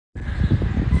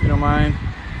mine.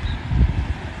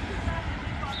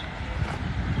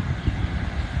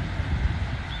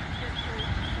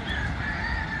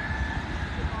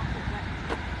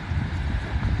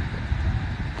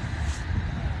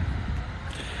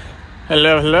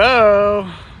 Hello,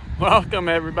 hello. Welcome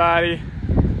everybody.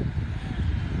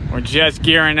 We're just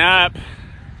gearing up.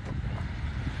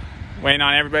 Waiting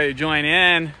on everybody to join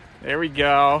in. There we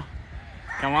go.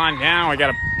 Come on down. We got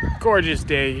a gorgeous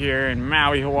day here in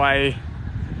Maui, Hawaii.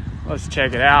 Let's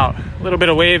check it out. A little bit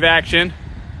of wave action.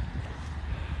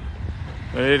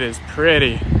 But it is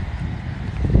pretty.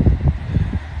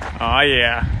 Oh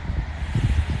yeah.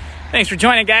 Thanks for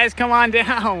joining, guys. Come on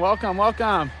down. Welcome,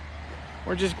 welcome.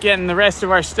 We're just getting the rest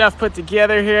of our stuff put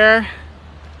together here.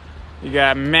 You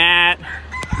got Matt,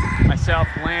 myself,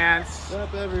 Lance. What's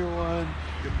up, everyone?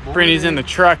 Brittany's in the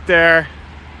truck there.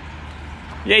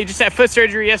 Yeah, you just had foot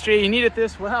surgery yesterday. You needed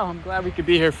this. Well, I'm glad we could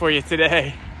be here for you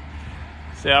today.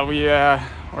 So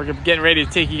we're getting ready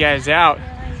to take you guys out.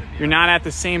 You're not at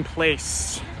the same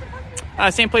place.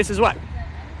 Same place as what?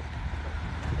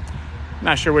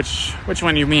 Not sure which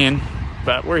one you mean,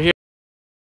 but we're here.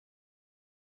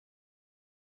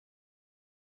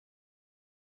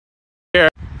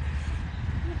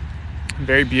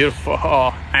 Very beautiful.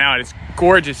 Oh, I know, it's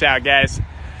gorgeous out, guys.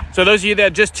 So those of you that are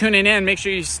just tuning in, make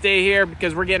sure you stay here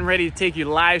because we're getting ready to take you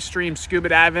live stream scuba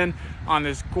diving on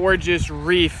this gorgeous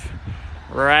reef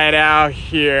right out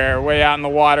here, way out in the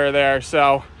water there.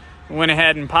 So we went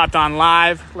ahead and popped on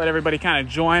live, let everybody kind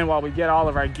of join while we get all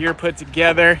of our gear put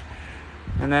together.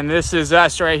 And then this is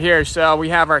us right here. So we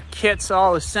have our kits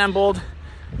all assembled,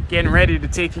 getting ready to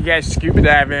take you guys scuba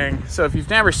diving. So if you've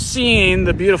never seen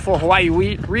the beautiful Hawaii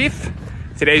reef,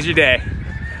 today's your day.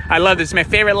 I love this. It's my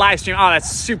favorite live stream. Oh,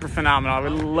 that's super phenomenal. I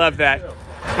would love that.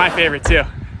 It's my favorite too.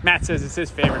 Matt says it's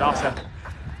his favorite also.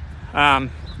 Can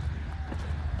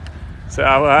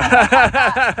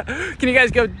you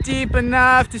guys go deep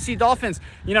enough to see dolphins?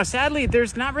 You know, sadly,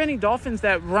 there's not any dolphins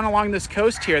that run along this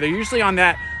coast here. They're usually on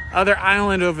that other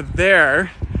island over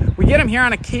there. We get them here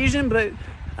on occasion, but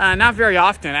not very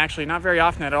often, actually. Not very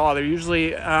often at all. They're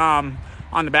usually on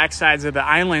the back sides of the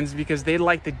islands because they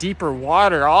like the deeper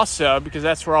water also because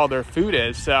that's where all their food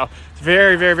is. So it's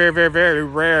very, very, very, very, very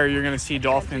rare you're going to see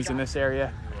dolphins in this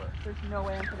area. There's no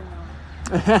way I'm putting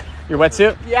on. Your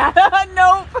wetsuit? Yeah,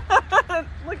 nope.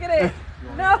 Look at it.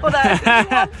 No,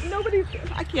 nobody.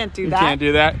 I can't do that. You can't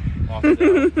do that?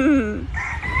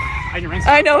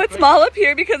 I know it's small up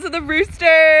here because of the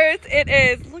roosters. It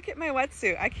is. Look at my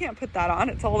wetsuit. I can't put that on.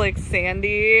 It's all like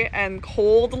sandy and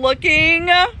cold looking.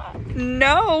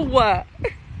 No.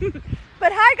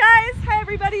 But hi guys. Hi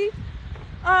everybody.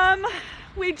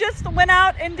 We just went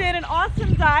out and did an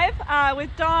awesome dive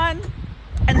with Dawn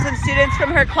and some students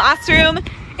from her classroom.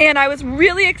 And I was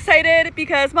really excited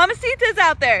because Mamacita's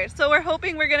out there. So we're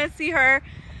hoping we're going to see her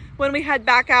when we head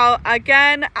back out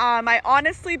again. I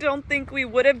honestly don't think we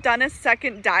would have done a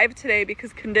second dive today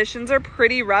because conditions are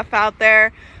pretty rough out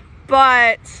there.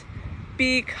 But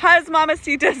because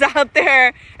Mamacita's out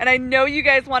there and I know you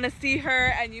guys want to see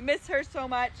her and you miss her so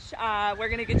much, we're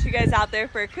going to get you guys out there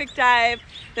for a quick dive.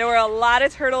 There were a lot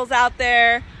of turtles out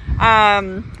there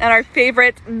and our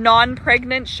favorite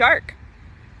non-pregnant shark.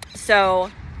 So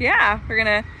yeah, we're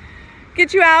going to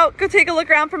get you out, go take a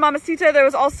look around for Mamacita. There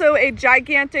was also a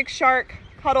gigantic shark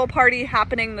cuddle party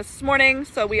happening this morning,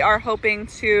 so we are hoping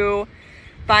to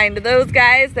find those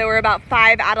guys. There were about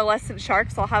 5 adolescent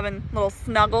sharks all having little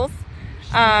snuggles.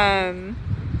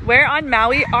 Where on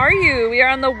Maui are you? We are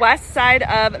on the west side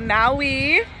of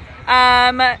Maui.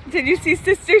 Did you see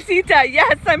Sister Sita?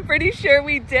 Yes, I'm pretty sure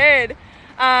we did.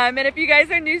 And if you guys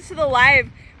are new to the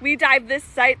live, we dive this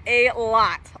site a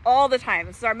lot, all the time.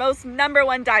 This is our most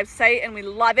 #1 dive site, and we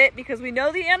love it because we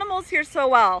know the animals here so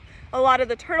well. A lot of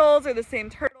the turtles are the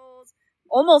same turtles.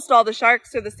 Almost all the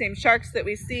sharks are the same sharks that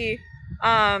we see.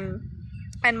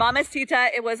 And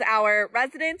Mamacita, it was our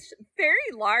resident,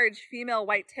 very large female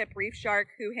white-tip reef shark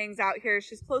who hangs out here.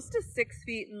 She's close to 6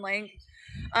 feet in length.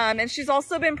 And she's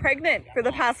also been pregnant for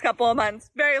the past couple of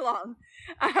months, very long.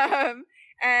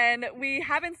 And we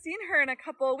haven't seen her in a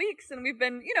couple of weeks, and we've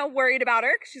been, you know, worried about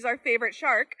her because she's our favorite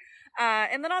shark.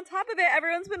 And then on top of it,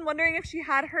 everyone's been wondering if she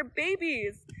had her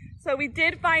babies. So we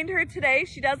did find her today.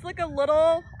 She does look a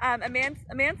little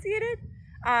emaciated,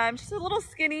 just a little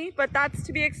skinny, but that's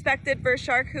to be expected for a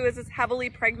shark who is as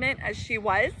heavily pregnant as she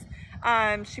was.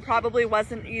 She probably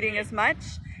wasn't eating as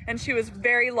much, and she was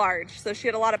very large, so she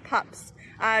had a lot of pups.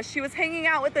 She was hanging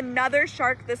out with another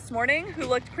shark this morning who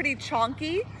looked pretty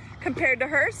chonky compared to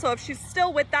her. So if she's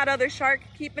still with that other shark,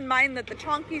 keep in mind that the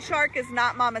chonky shark is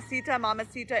not Mamacita.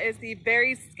 Mamacita is the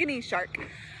very skinny shark.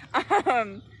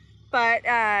 but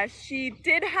she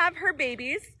did have her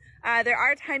babies. There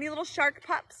are tiny little shark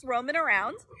pups roaming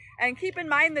around. And keep in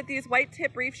mind that these white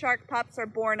tip reef shark pups are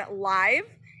born live.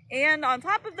 And on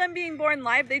top of them being born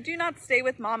live, they do not stay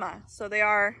with mama. So they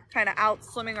are kind of out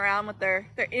swimming around with their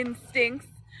instincts.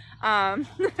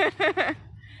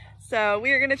 So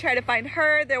we are going to try to find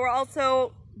her. There were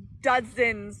also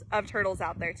dozens of turtles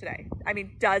out there today. I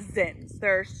mean, dozens.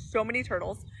 There are so many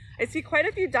turtles. I see quite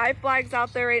a few dive flags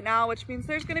out there right now, which means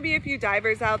there's going to be a few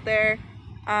divers out there.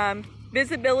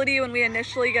 Visibility when we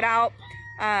initially get out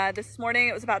this morning,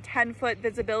 it was about 10-foot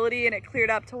visibility, and it cleared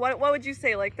up to what would you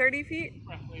say, like 30 feet?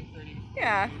 Roughly 30.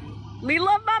 Yeah. We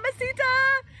love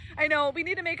Mamacita. I know, we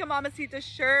need to make a Mamacita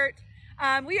shirt.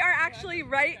 We are actually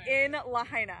right in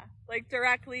Lahaina, like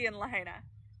directly in Lahaina.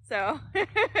 So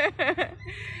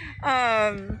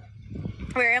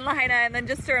we're in Lahaina, and then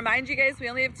just to remind you guys, we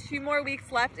only have 2 more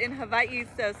weeks left in Hawaii,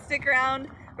 so stick around.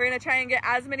 We're going to try and get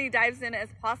as many dives in as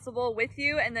possible with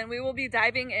you, and then we will be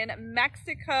diving in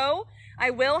Mexico.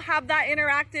 I will have that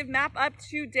interactive map up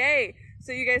today,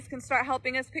 so you guys can start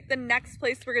helping us pick the next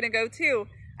place we're going to go to.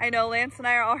 I know Lance and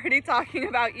I are already talking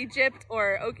about Egypt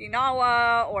or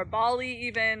Okinawa or Bali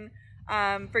even,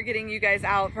 for getting you guys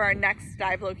out for our next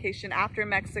dive location after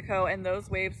Mexico, and those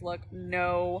waves look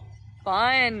no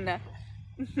fun.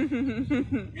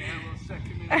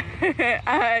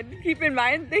 Keep in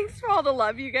mind, thanks for all the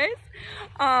love, you guys.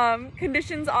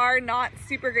 Conditions are not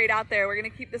super great out there. We're going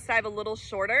to keep this dive a little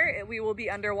shorter. We will be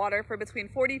underwater for between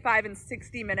 45 and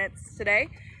 60 minutes today,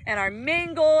 and our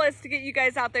main goal is to get you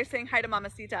guys out there saying hi to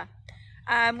Mamacita.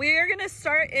 We are going to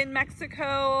start in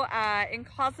Mexico, in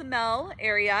Cozumel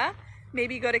area.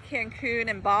 Maybe go to Cancun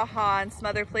and Baja and some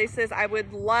other places. I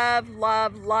would love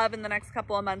in the next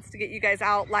couple of months to get you guys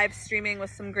out live streaming with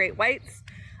some great whites,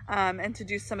 and to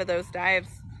do some of those dives.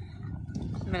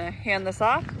 I'm gonna hand this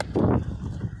off.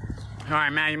 All right,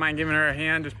 Matt, you mind giving her a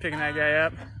hand, just picking that guy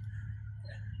up?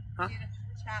 Huh?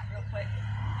 Chat real quick.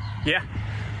 Yeah.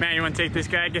 Matt, you want to take this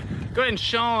guy? Go ahead and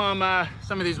show him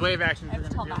some of these wave actions we're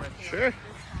gonna do with. Sure.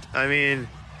 I mean,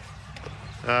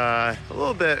 a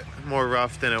little bit more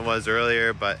rough than it was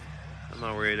earlier, but I'm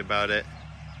not worried about it.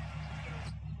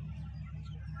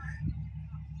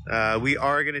 We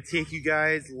are going to take you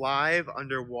guys live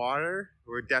underwater.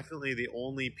 We're definitely the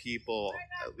only people,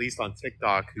 at least on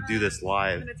TikTok, who do this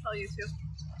live. I'm going to tell you too.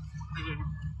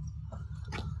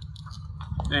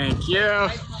 Thank you.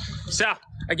 So,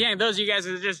 again, those of you guys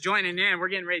that are just joining in, we're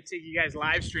getting ready to take you guys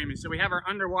live streaming. So we have our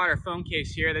underwater phone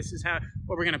case here. This is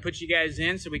what we're going to put you guys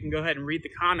in, so we can go ahead and read the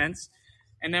comments.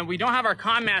 And then we don't have our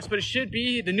comm mask, but it should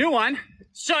be the new one.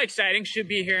 So exciting. Should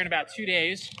be here in about 2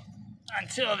 days.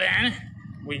 Until then,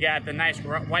 we got the nice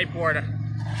whiteboard.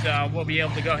 So we'll be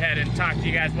able to go ahead and talk to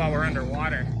you guys while we're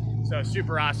underwater. So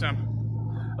super awesome.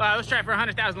 Let's try for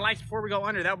 100,000 likes before we go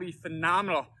under. That would be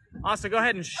phenomenal. Also, go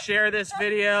ahead and share this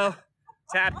video.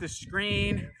 Tap the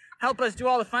screen. Help us do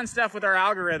all the fun stuff with our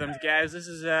algorithms, guys. This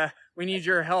is we need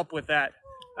your help with that.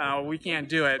 We can't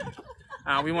do it.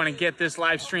 We want to get this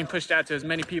live stream pushed out to as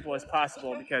many people as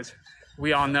possible, because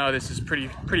we all know this is pretty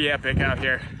epic out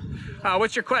here.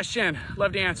 What's your question?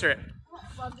 Love to answer it.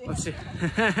 Let's see.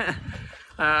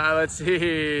 Let's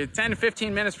see. 10 to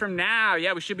 15 minutes from now.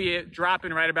 Yeah, we should be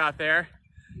dropping right about there.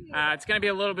 It's going to be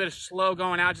a little bit slow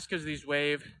going out just because of these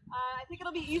waves. I think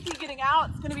it'll be easy getting out.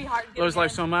 It's going to be hard getting Loves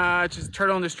life so much. Is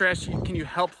turtle in distress? Can you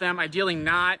help them? Ideally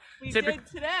not. We did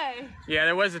today. Yeah,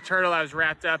 there was a turtle that was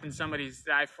wrapped up in somebody's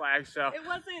dive flag. So it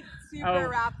wasn't super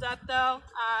wrapped up though.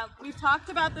 We've talked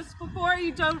about this before.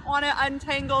 You don't want to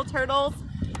untangle turtles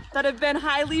that have been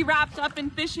highly wrapped up in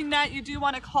fishing net. You do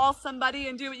want to call somebody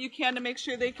and do what you can to make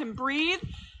sure they can breathe,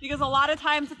 because a lot of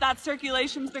times if that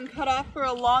circulation's been cut off for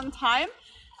a long time,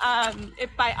 if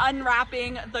by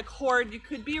unwrapping the cord, you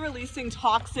could be releasing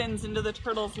toxins into the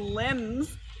turtle's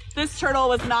limbs. This turtle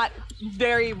was not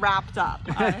very wrapped up.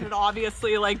 It had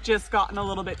obviously just gotten a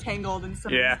little bit tangled in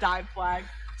some of these dive flag.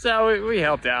 So we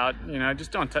helped out,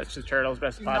 just don't touch the turtle as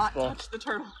best as possible. Not touch the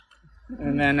turtle.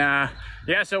 And then,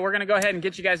 yeah, so we're going to go ahead and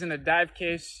get you guys in the dive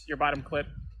case. Your bottom clip,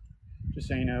 just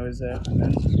so you know, is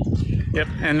yep.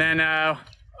 And then, I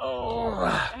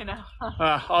know.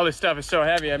 all this stuff is so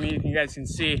heavy. I mean, you guys can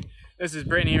see, this is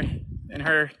Brittany and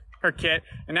her kit.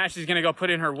 And now she's going to go put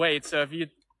in her weight. So if you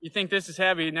think this is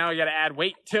heavy, now we got to add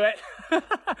weight to it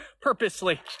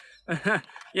purposely.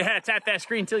 Yeah, tap that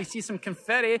screen until you see some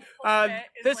confetti.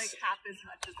 This is half as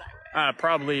much as I weigh.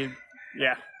 Probably.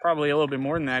 Yeah, probably a little bit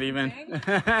more than that even.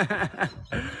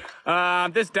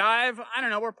 This dive, I don't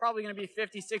know, we're probably going to be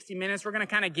 50, 60 minutes. We're going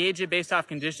to kind of gauge it based off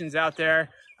conditions out there.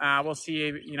 We'll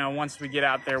see, once we get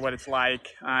out there what it's like.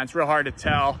 It's real hard to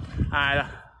tell.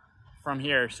 from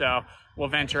here. So we'll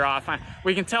venture off.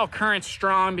 We can tell current's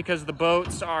strong because the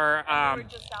boats are, we were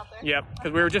just out there. yep,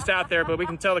 because we were just out there, but we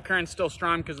can tell the current's still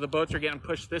strong because the boats are getting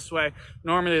pushed this way.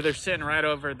 Normally they're sitting right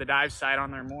over the dive site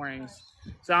on their moorings.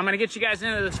 So I'm gonna get you guys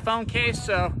into this phone case.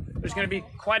 So there's gonna be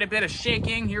quite a bit of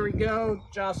shaking. Here we go,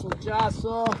 jostle,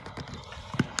 jostle.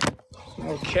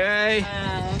 Okay.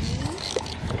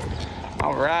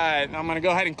 All right, I'm gonna go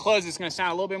ahead and close. It's gonna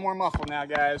sound a little bit more muffled now,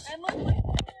 guys. And look.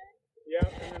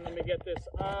 Yep, and then let me get this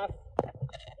off.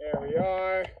 There we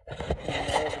are.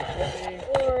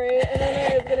 Alright, and then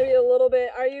there's going to be a little bit.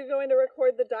 Are you going to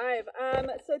record the dive?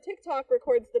 So TikTok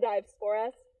records the dives for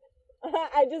us.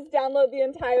 I just download the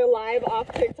entire live off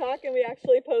TikTok and we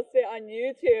actually post it on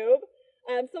YouTube.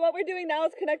 So what we're doing now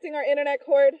is connecting our internet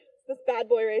cord, this bad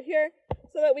boy right here,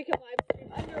 so that we can live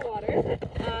stream underwater.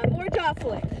 More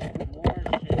jostling.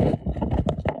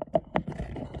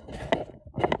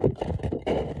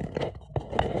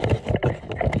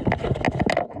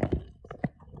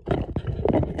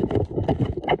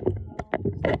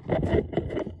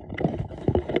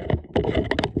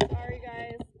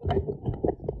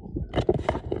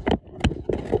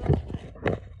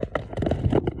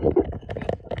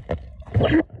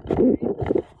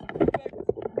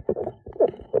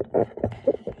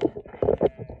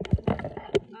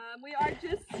 We are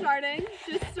just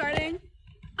starting.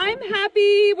 I'm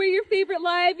happy. We're your favorite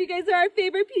live. You guys are our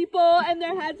favorite people, and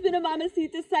there has been a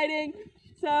Mamacita sighting.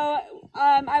 So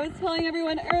I was telling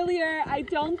everyone earlier, I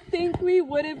don't think we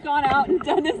would have gone out and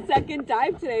done a second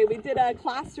dive today. We did a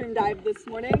classroom dive this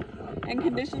morning, and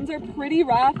conditions are pretty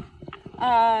rough,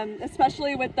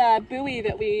 especially with the buoy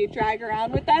that we drag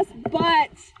around with us.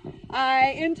 But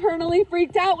I internally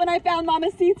freaked out when I found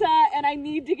Mamacita, and I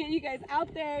need to get you guys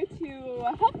out there to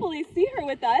hopefully see her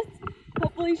with us.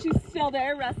 Hopefully she's still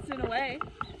there resting away.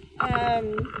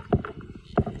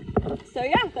 So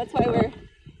yeah, that's why we're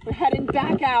heading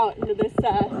back out into this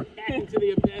back into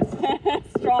the abyss.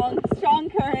 strong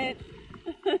current.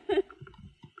 Okay.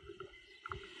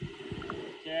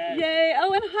 Yay!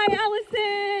 Oh, and hi,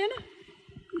 Allison.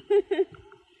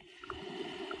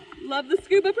 Love the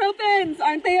scuba pro fins.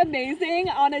 Aren't they amazing?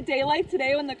 On a day like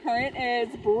today when the current is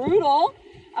brutal,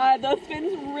 those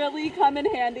fins really come in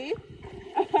handy.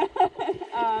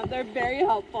 They're very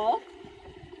helpful.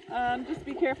 Just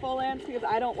be careful, Lance, because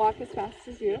I don't walk as fast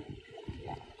as you.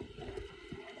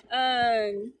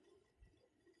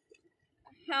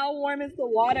 How warm is the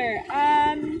water?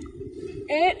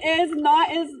 It is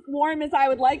not as warm as I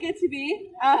would like it to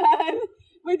be.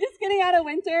 We're just getting out of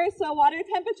winter, so water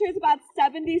temperature is about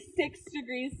 76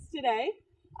 degrees today.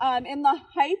 In the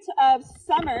height of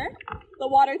summer, the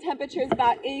water temperature is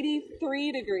about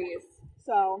 83 degrees.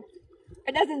 So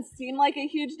it doesn't seem like a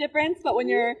huge difference, but when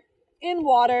you're in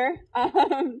water,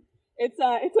 it's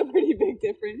a pretty big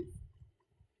difference.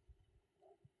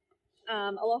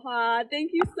 Aloha,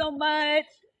 thank you so much.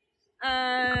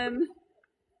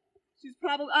 She's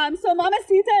probably, so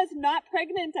Mamacita is not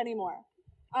pregnant anymore.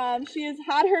 She has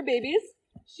had her babies.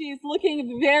 She's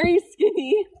looking very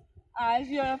skinny.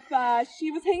 She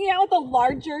was hanging out with a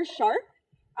larger shark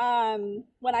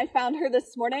when I found her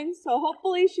this morning. So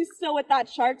hopefully she's still with that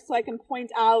shark so I can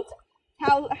point out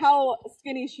how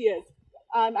skinny she is.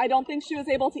 I don't think she was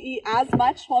able to eat as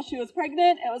much while she was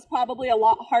pregnant. It was probably a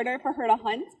lot harder for her to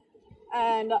hunt.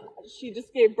 And she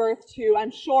just gave birth to,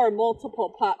 I'm sure,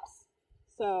 multiple pups.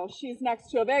 So she's next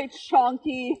to a very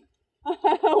chonky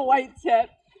white tip.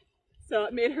 So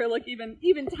it made her look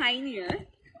even tinier.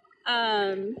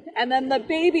 And then the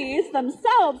babies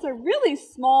themselves are really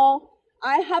small.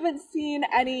 I haven't seen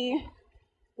any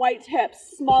white tips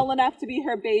small enough to be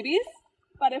her babies.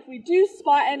 But if we do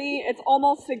spot any, it's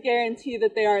almost a guarantee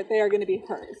that they are going to be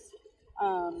hers.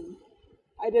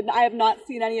 I have not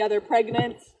seen any other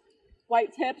pregnant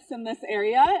white tips in this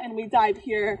area, and we dive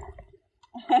here.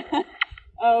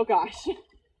 Oh gosh,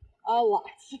 a lot.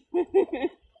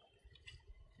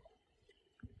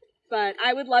 But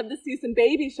I would love to see some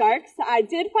baby sharks. I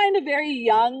did find a very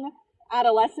young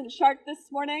adolescent shark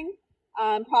this morning,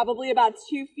 probably about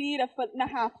 2 feet, 1.5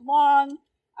 feet long,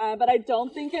 but I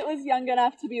don't think it was young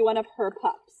enough to be one of her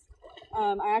pups.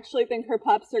 I actually think her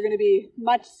pups are going to be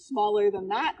much smaller than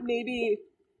that. Maybe,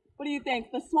 what do you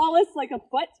think? The smallest, like a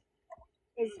foot?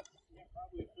 Is not.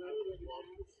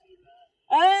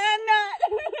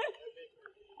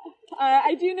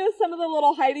 I do know some of the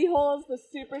little hidey holes, the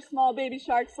super small baby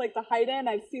sharks like to hide in.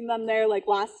 I've seen them there like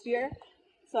last year.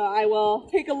 So I will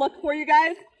take a look for you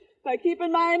guys. But keep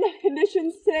in mind,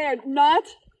 conditions today are not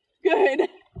good.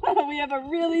 We have a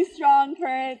really strong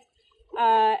current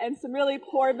and some really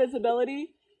poor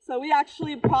visibility. So we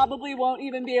actually probably won't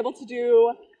even be able to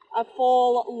do a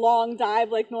full long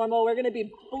dive like normal. We're going to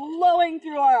be blowing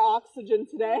through our oxygen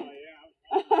today.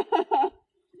 Oh,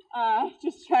 yeah.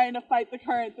 Just trying to fight the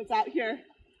current that's out here.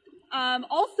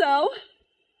 Also,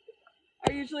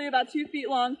 are usually about 2 feet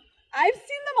long. I've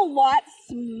seen them a lot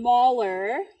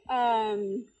smaller.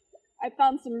 I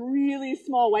found some really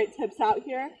small white tips out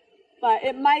here, but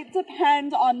it might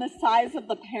depend on the size of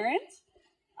the parent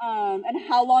and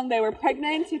how long they were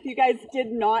pregnant. If you guys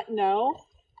did not know,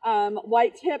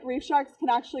 white tip reef sharks can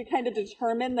actually kind of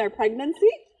determine their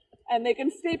pregnancy, and they can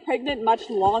stay pregnant much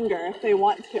longer if they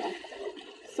want to.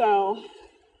 So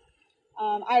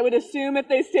I would assume if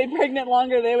they stayed pregnant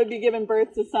longer, they would be giving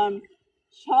birth to some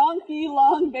chunky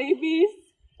long babies.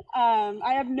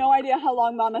 I have no idea how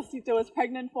long Mamacita was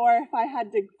pregnant for. If I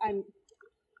had to,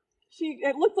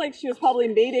 it looked like she was probably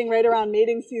mating right around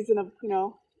mating season of,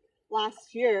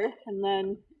 last year, and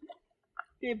then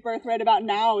gave birth right about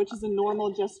now, which is a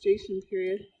normal gestation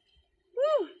period.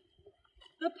 Whew.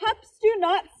 The pups do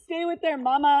not stay with their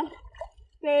mama.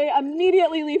 They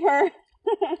immediately leave her.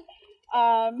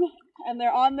 And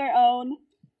they're on their own,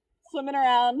 swimming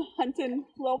around, hunting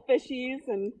little fishies,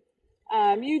 and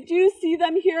you do see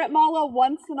them here at Mala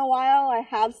once in a while. I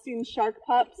have seen shark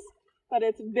pups, but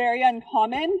it's very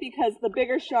uncommon because the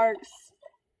bigger sharks,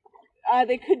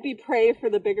 they could be prey for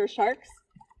the bigger sharks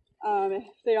if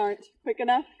they aren't quick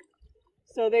enough.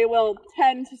 So they will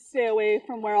tend to stay away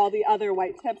from where all the other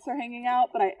white tips are hanging out,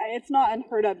 but it's not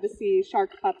unheard of to see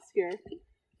shark pups here.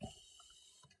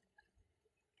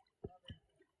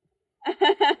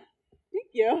 Thank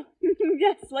you.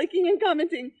 Yes, liking and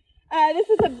commenting. This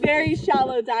is a very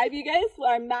shallow dive, you guys.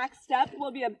 Our max depth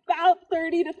will be about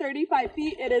 30 to 35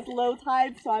 feet. It is low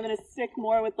tide, so I'm going to stick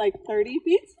more with like 30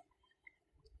 feet.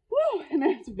 Woo, and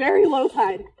it's very low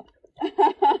tide.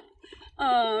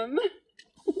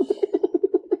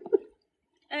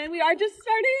 And we are just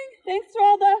starting. Thanks for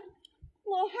all the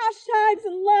little hashtags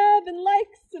and love and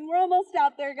likes, and we're almost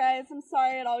out there, guys. I'm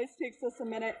sorry it always takes us a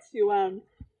minute to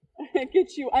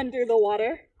get you under the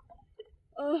water.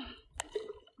 Oh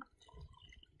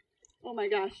my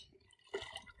gosh.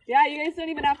 Yeah, you guys don't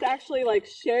even have to actually like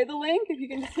share the link. If you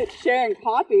can just hit share and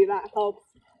copy, that helps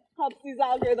these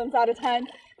algorithms out a ton.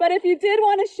 But if you did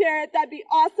want to share it, that'd be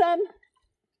awesome.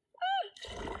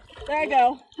 There I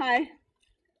go. Hi.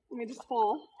 Let me just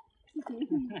fall.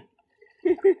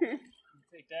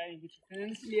 Take that and get your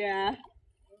pins. Yeah.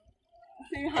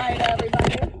 Say hi to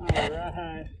everybody. All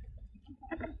right.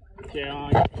 Okay,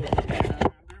 bear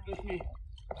with me.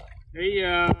 There you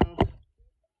go.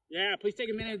 Yeah, please take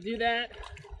a minute to do that.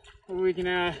 We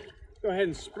can go ahead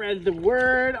and spread the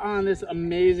word on this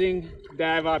amazing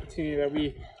dive opportunity that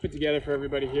we put together for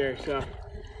everybody here. So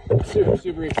super,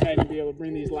 super excited to be able to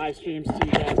bring these live streams to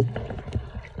you guys.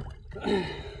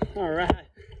 All right.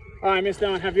 Oh, I missed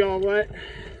that one. Have y'all what?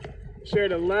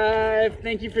 Shared a live.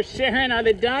 Thank you for sharing. Are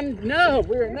they done? No,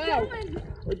 we're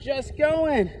just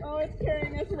going. Oh, it's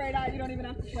carrying us right out. You don't even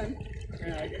have to swim.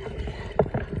 Okay.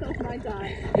 So my God. All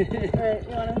right, you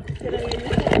want to get out of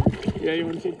your Yeah, you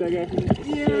want to take that guy from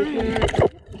Yeah.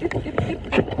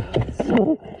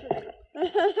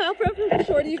 How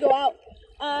short do you go out?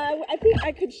 I think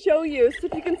I could show you. So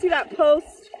if you can see that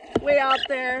post way out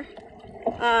there,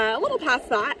 a little past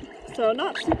that, so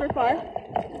not super far.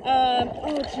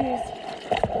 Oh geez,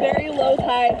 very low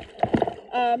tide.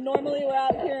 Normally we're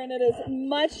out here and it is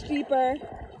much deeper.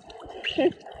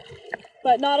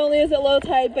 But not only is it low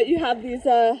tide, but you have these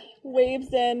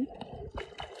waves in.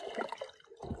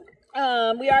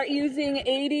 We are using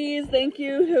 80s. Thank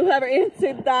you, whoever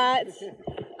answered that.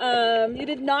 You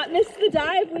did not miss the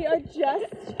dive. We are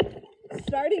just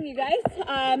starting, you guys.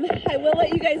 I will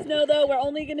let you guys know, though, we're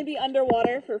only going to be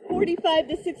underwater for 45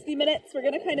 to 60 minutes. We're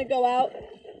going to kind of go out,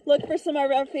 look for some of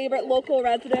our favorite local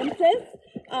residences.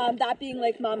 That being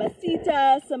like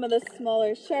Mamacita, some of the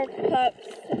smaller shark pups,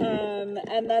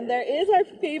 and then there is our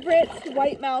favorite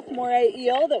whitemouth moray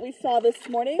eel that we saw this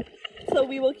morning, so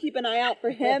we will keep an eye out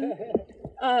for him.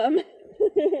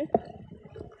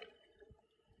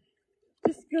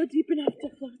 Just go deep enough to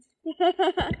float.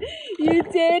 You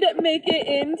did make it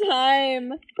in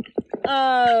time.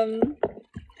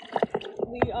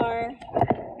 We are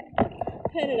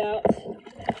headed out.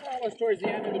 Almost towards the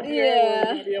end of the pier. Yeah. We're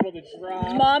going to be able to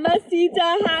drop.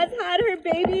 Mamacita has had her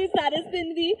babies. That has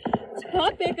been the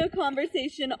topic of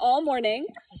conversation all morning.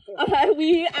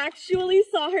 We actually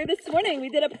saw her this morning. We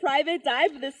did a private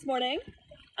dive this morning.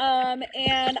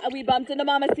 And we bumped into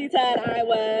Mamacita, and I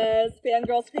was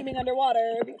fangirl screaming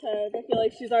underwater because I feel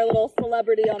like she's our little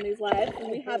celebrity on these lives,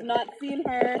 and we have not seen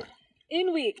her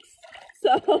in weeks.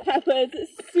 So I was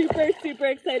super, super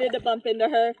excited to bump into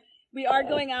her. We are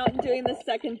going out and doing the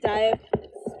second dive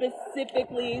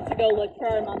specifically to go look for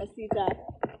our mamacita.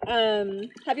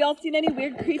 Have y'all seen any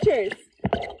weird creatures?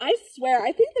 I swear,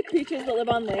 I think the creatures that live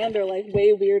on land are like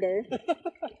way weirder.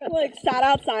 I like sat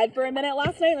outside for a minute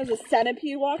last night and there's a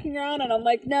centipede walking around and I'm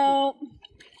like, no,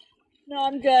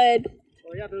 I'm good.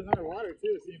 Well, yeah, there's underwater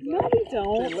too, it seems No, like. we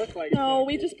don't. They look like no,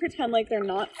 we centipedes. just pretend like they're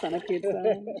not centipedes. What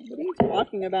are you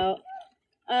talking about?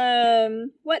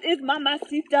 What is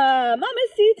mamacita?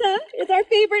 Mamacita is our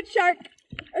favorite shark.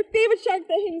 Our favorite shark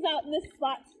that hangs out in this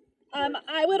spot.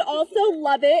 I would also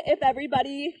love it if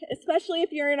everybody, especially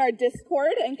if you're in our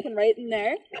Discord and can write in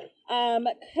there,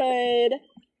 could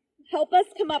help us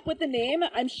come up with a name.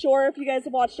 I'm sure if you guys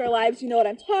have watched our lives, you know what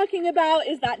I'm talking about,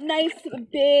 is that nice,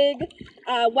 big,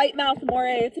 white-mouthed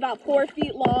moray. It's about 4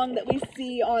 feet long that we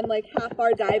see on like half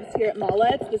our dives here at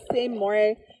Mala. It's the same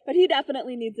moray, but he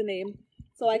definitely needs a name,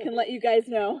 so I can let you guys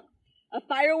know. A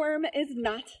fireworm is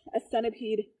not a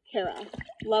centipede, Kara.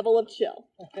 Level of chill.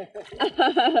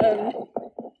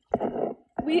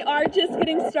 We are just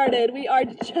getting started. We are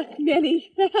just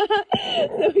many.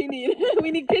 So we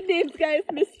need good names, guys.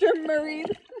 Mr. Murray.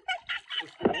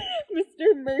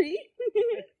 Mr. Murray.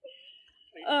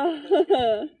 All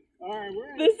right,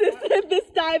 This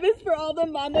dive is for all the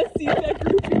mamacita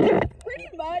groupies. Pretty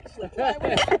much. That's why we're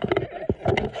here.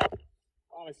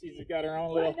 Mamacita's got her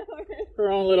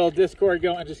own little Discord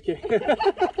going. Just kidding.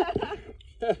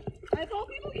 That's all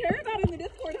people care about in the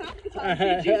Discord half the time.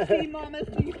 Did you see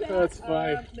mamacita? That's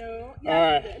funny. No. All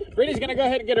right, Brittany's gonna go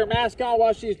ahead and get her mask on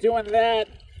while she's doing that.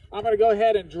 I'm gonna go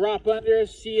ahead and drop under,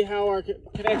 see how our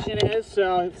connection is.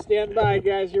 So stand by,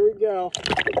 guys. Here we go.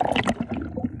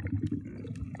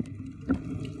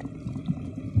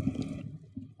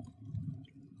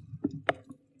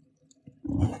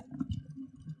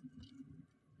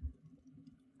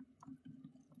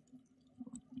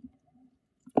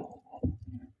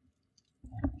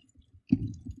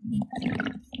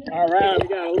 All right, we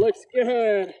got it. Looks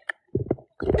good.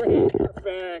 Great,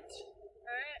 perfect.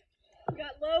 Alright, we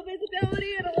got low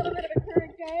visibility and a little bit of a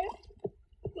current, guys.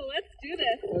 So let's do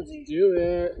this. Let's do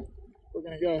it. We're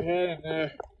gonna go ahead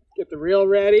and get the reel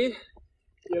ready,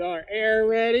 get our air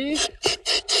ready. Ready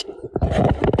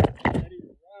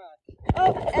to rock.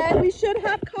 Oh, and we should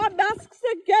have cod masks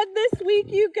again this week,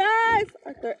 you guys.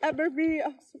 Are there ever be?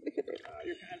 Oh, so look at it.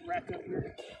 You're kind of wrapped up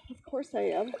here. Of course I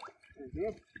am. There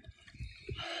you go.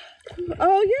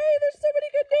 Oh, yay, there's so many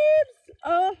good names.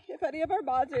 Oh, if any of our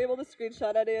mods are able to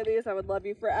screenshot any of these, I would love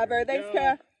you forever. Thanks,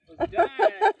 Kara. Let's dive.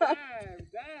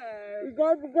 We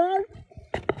good.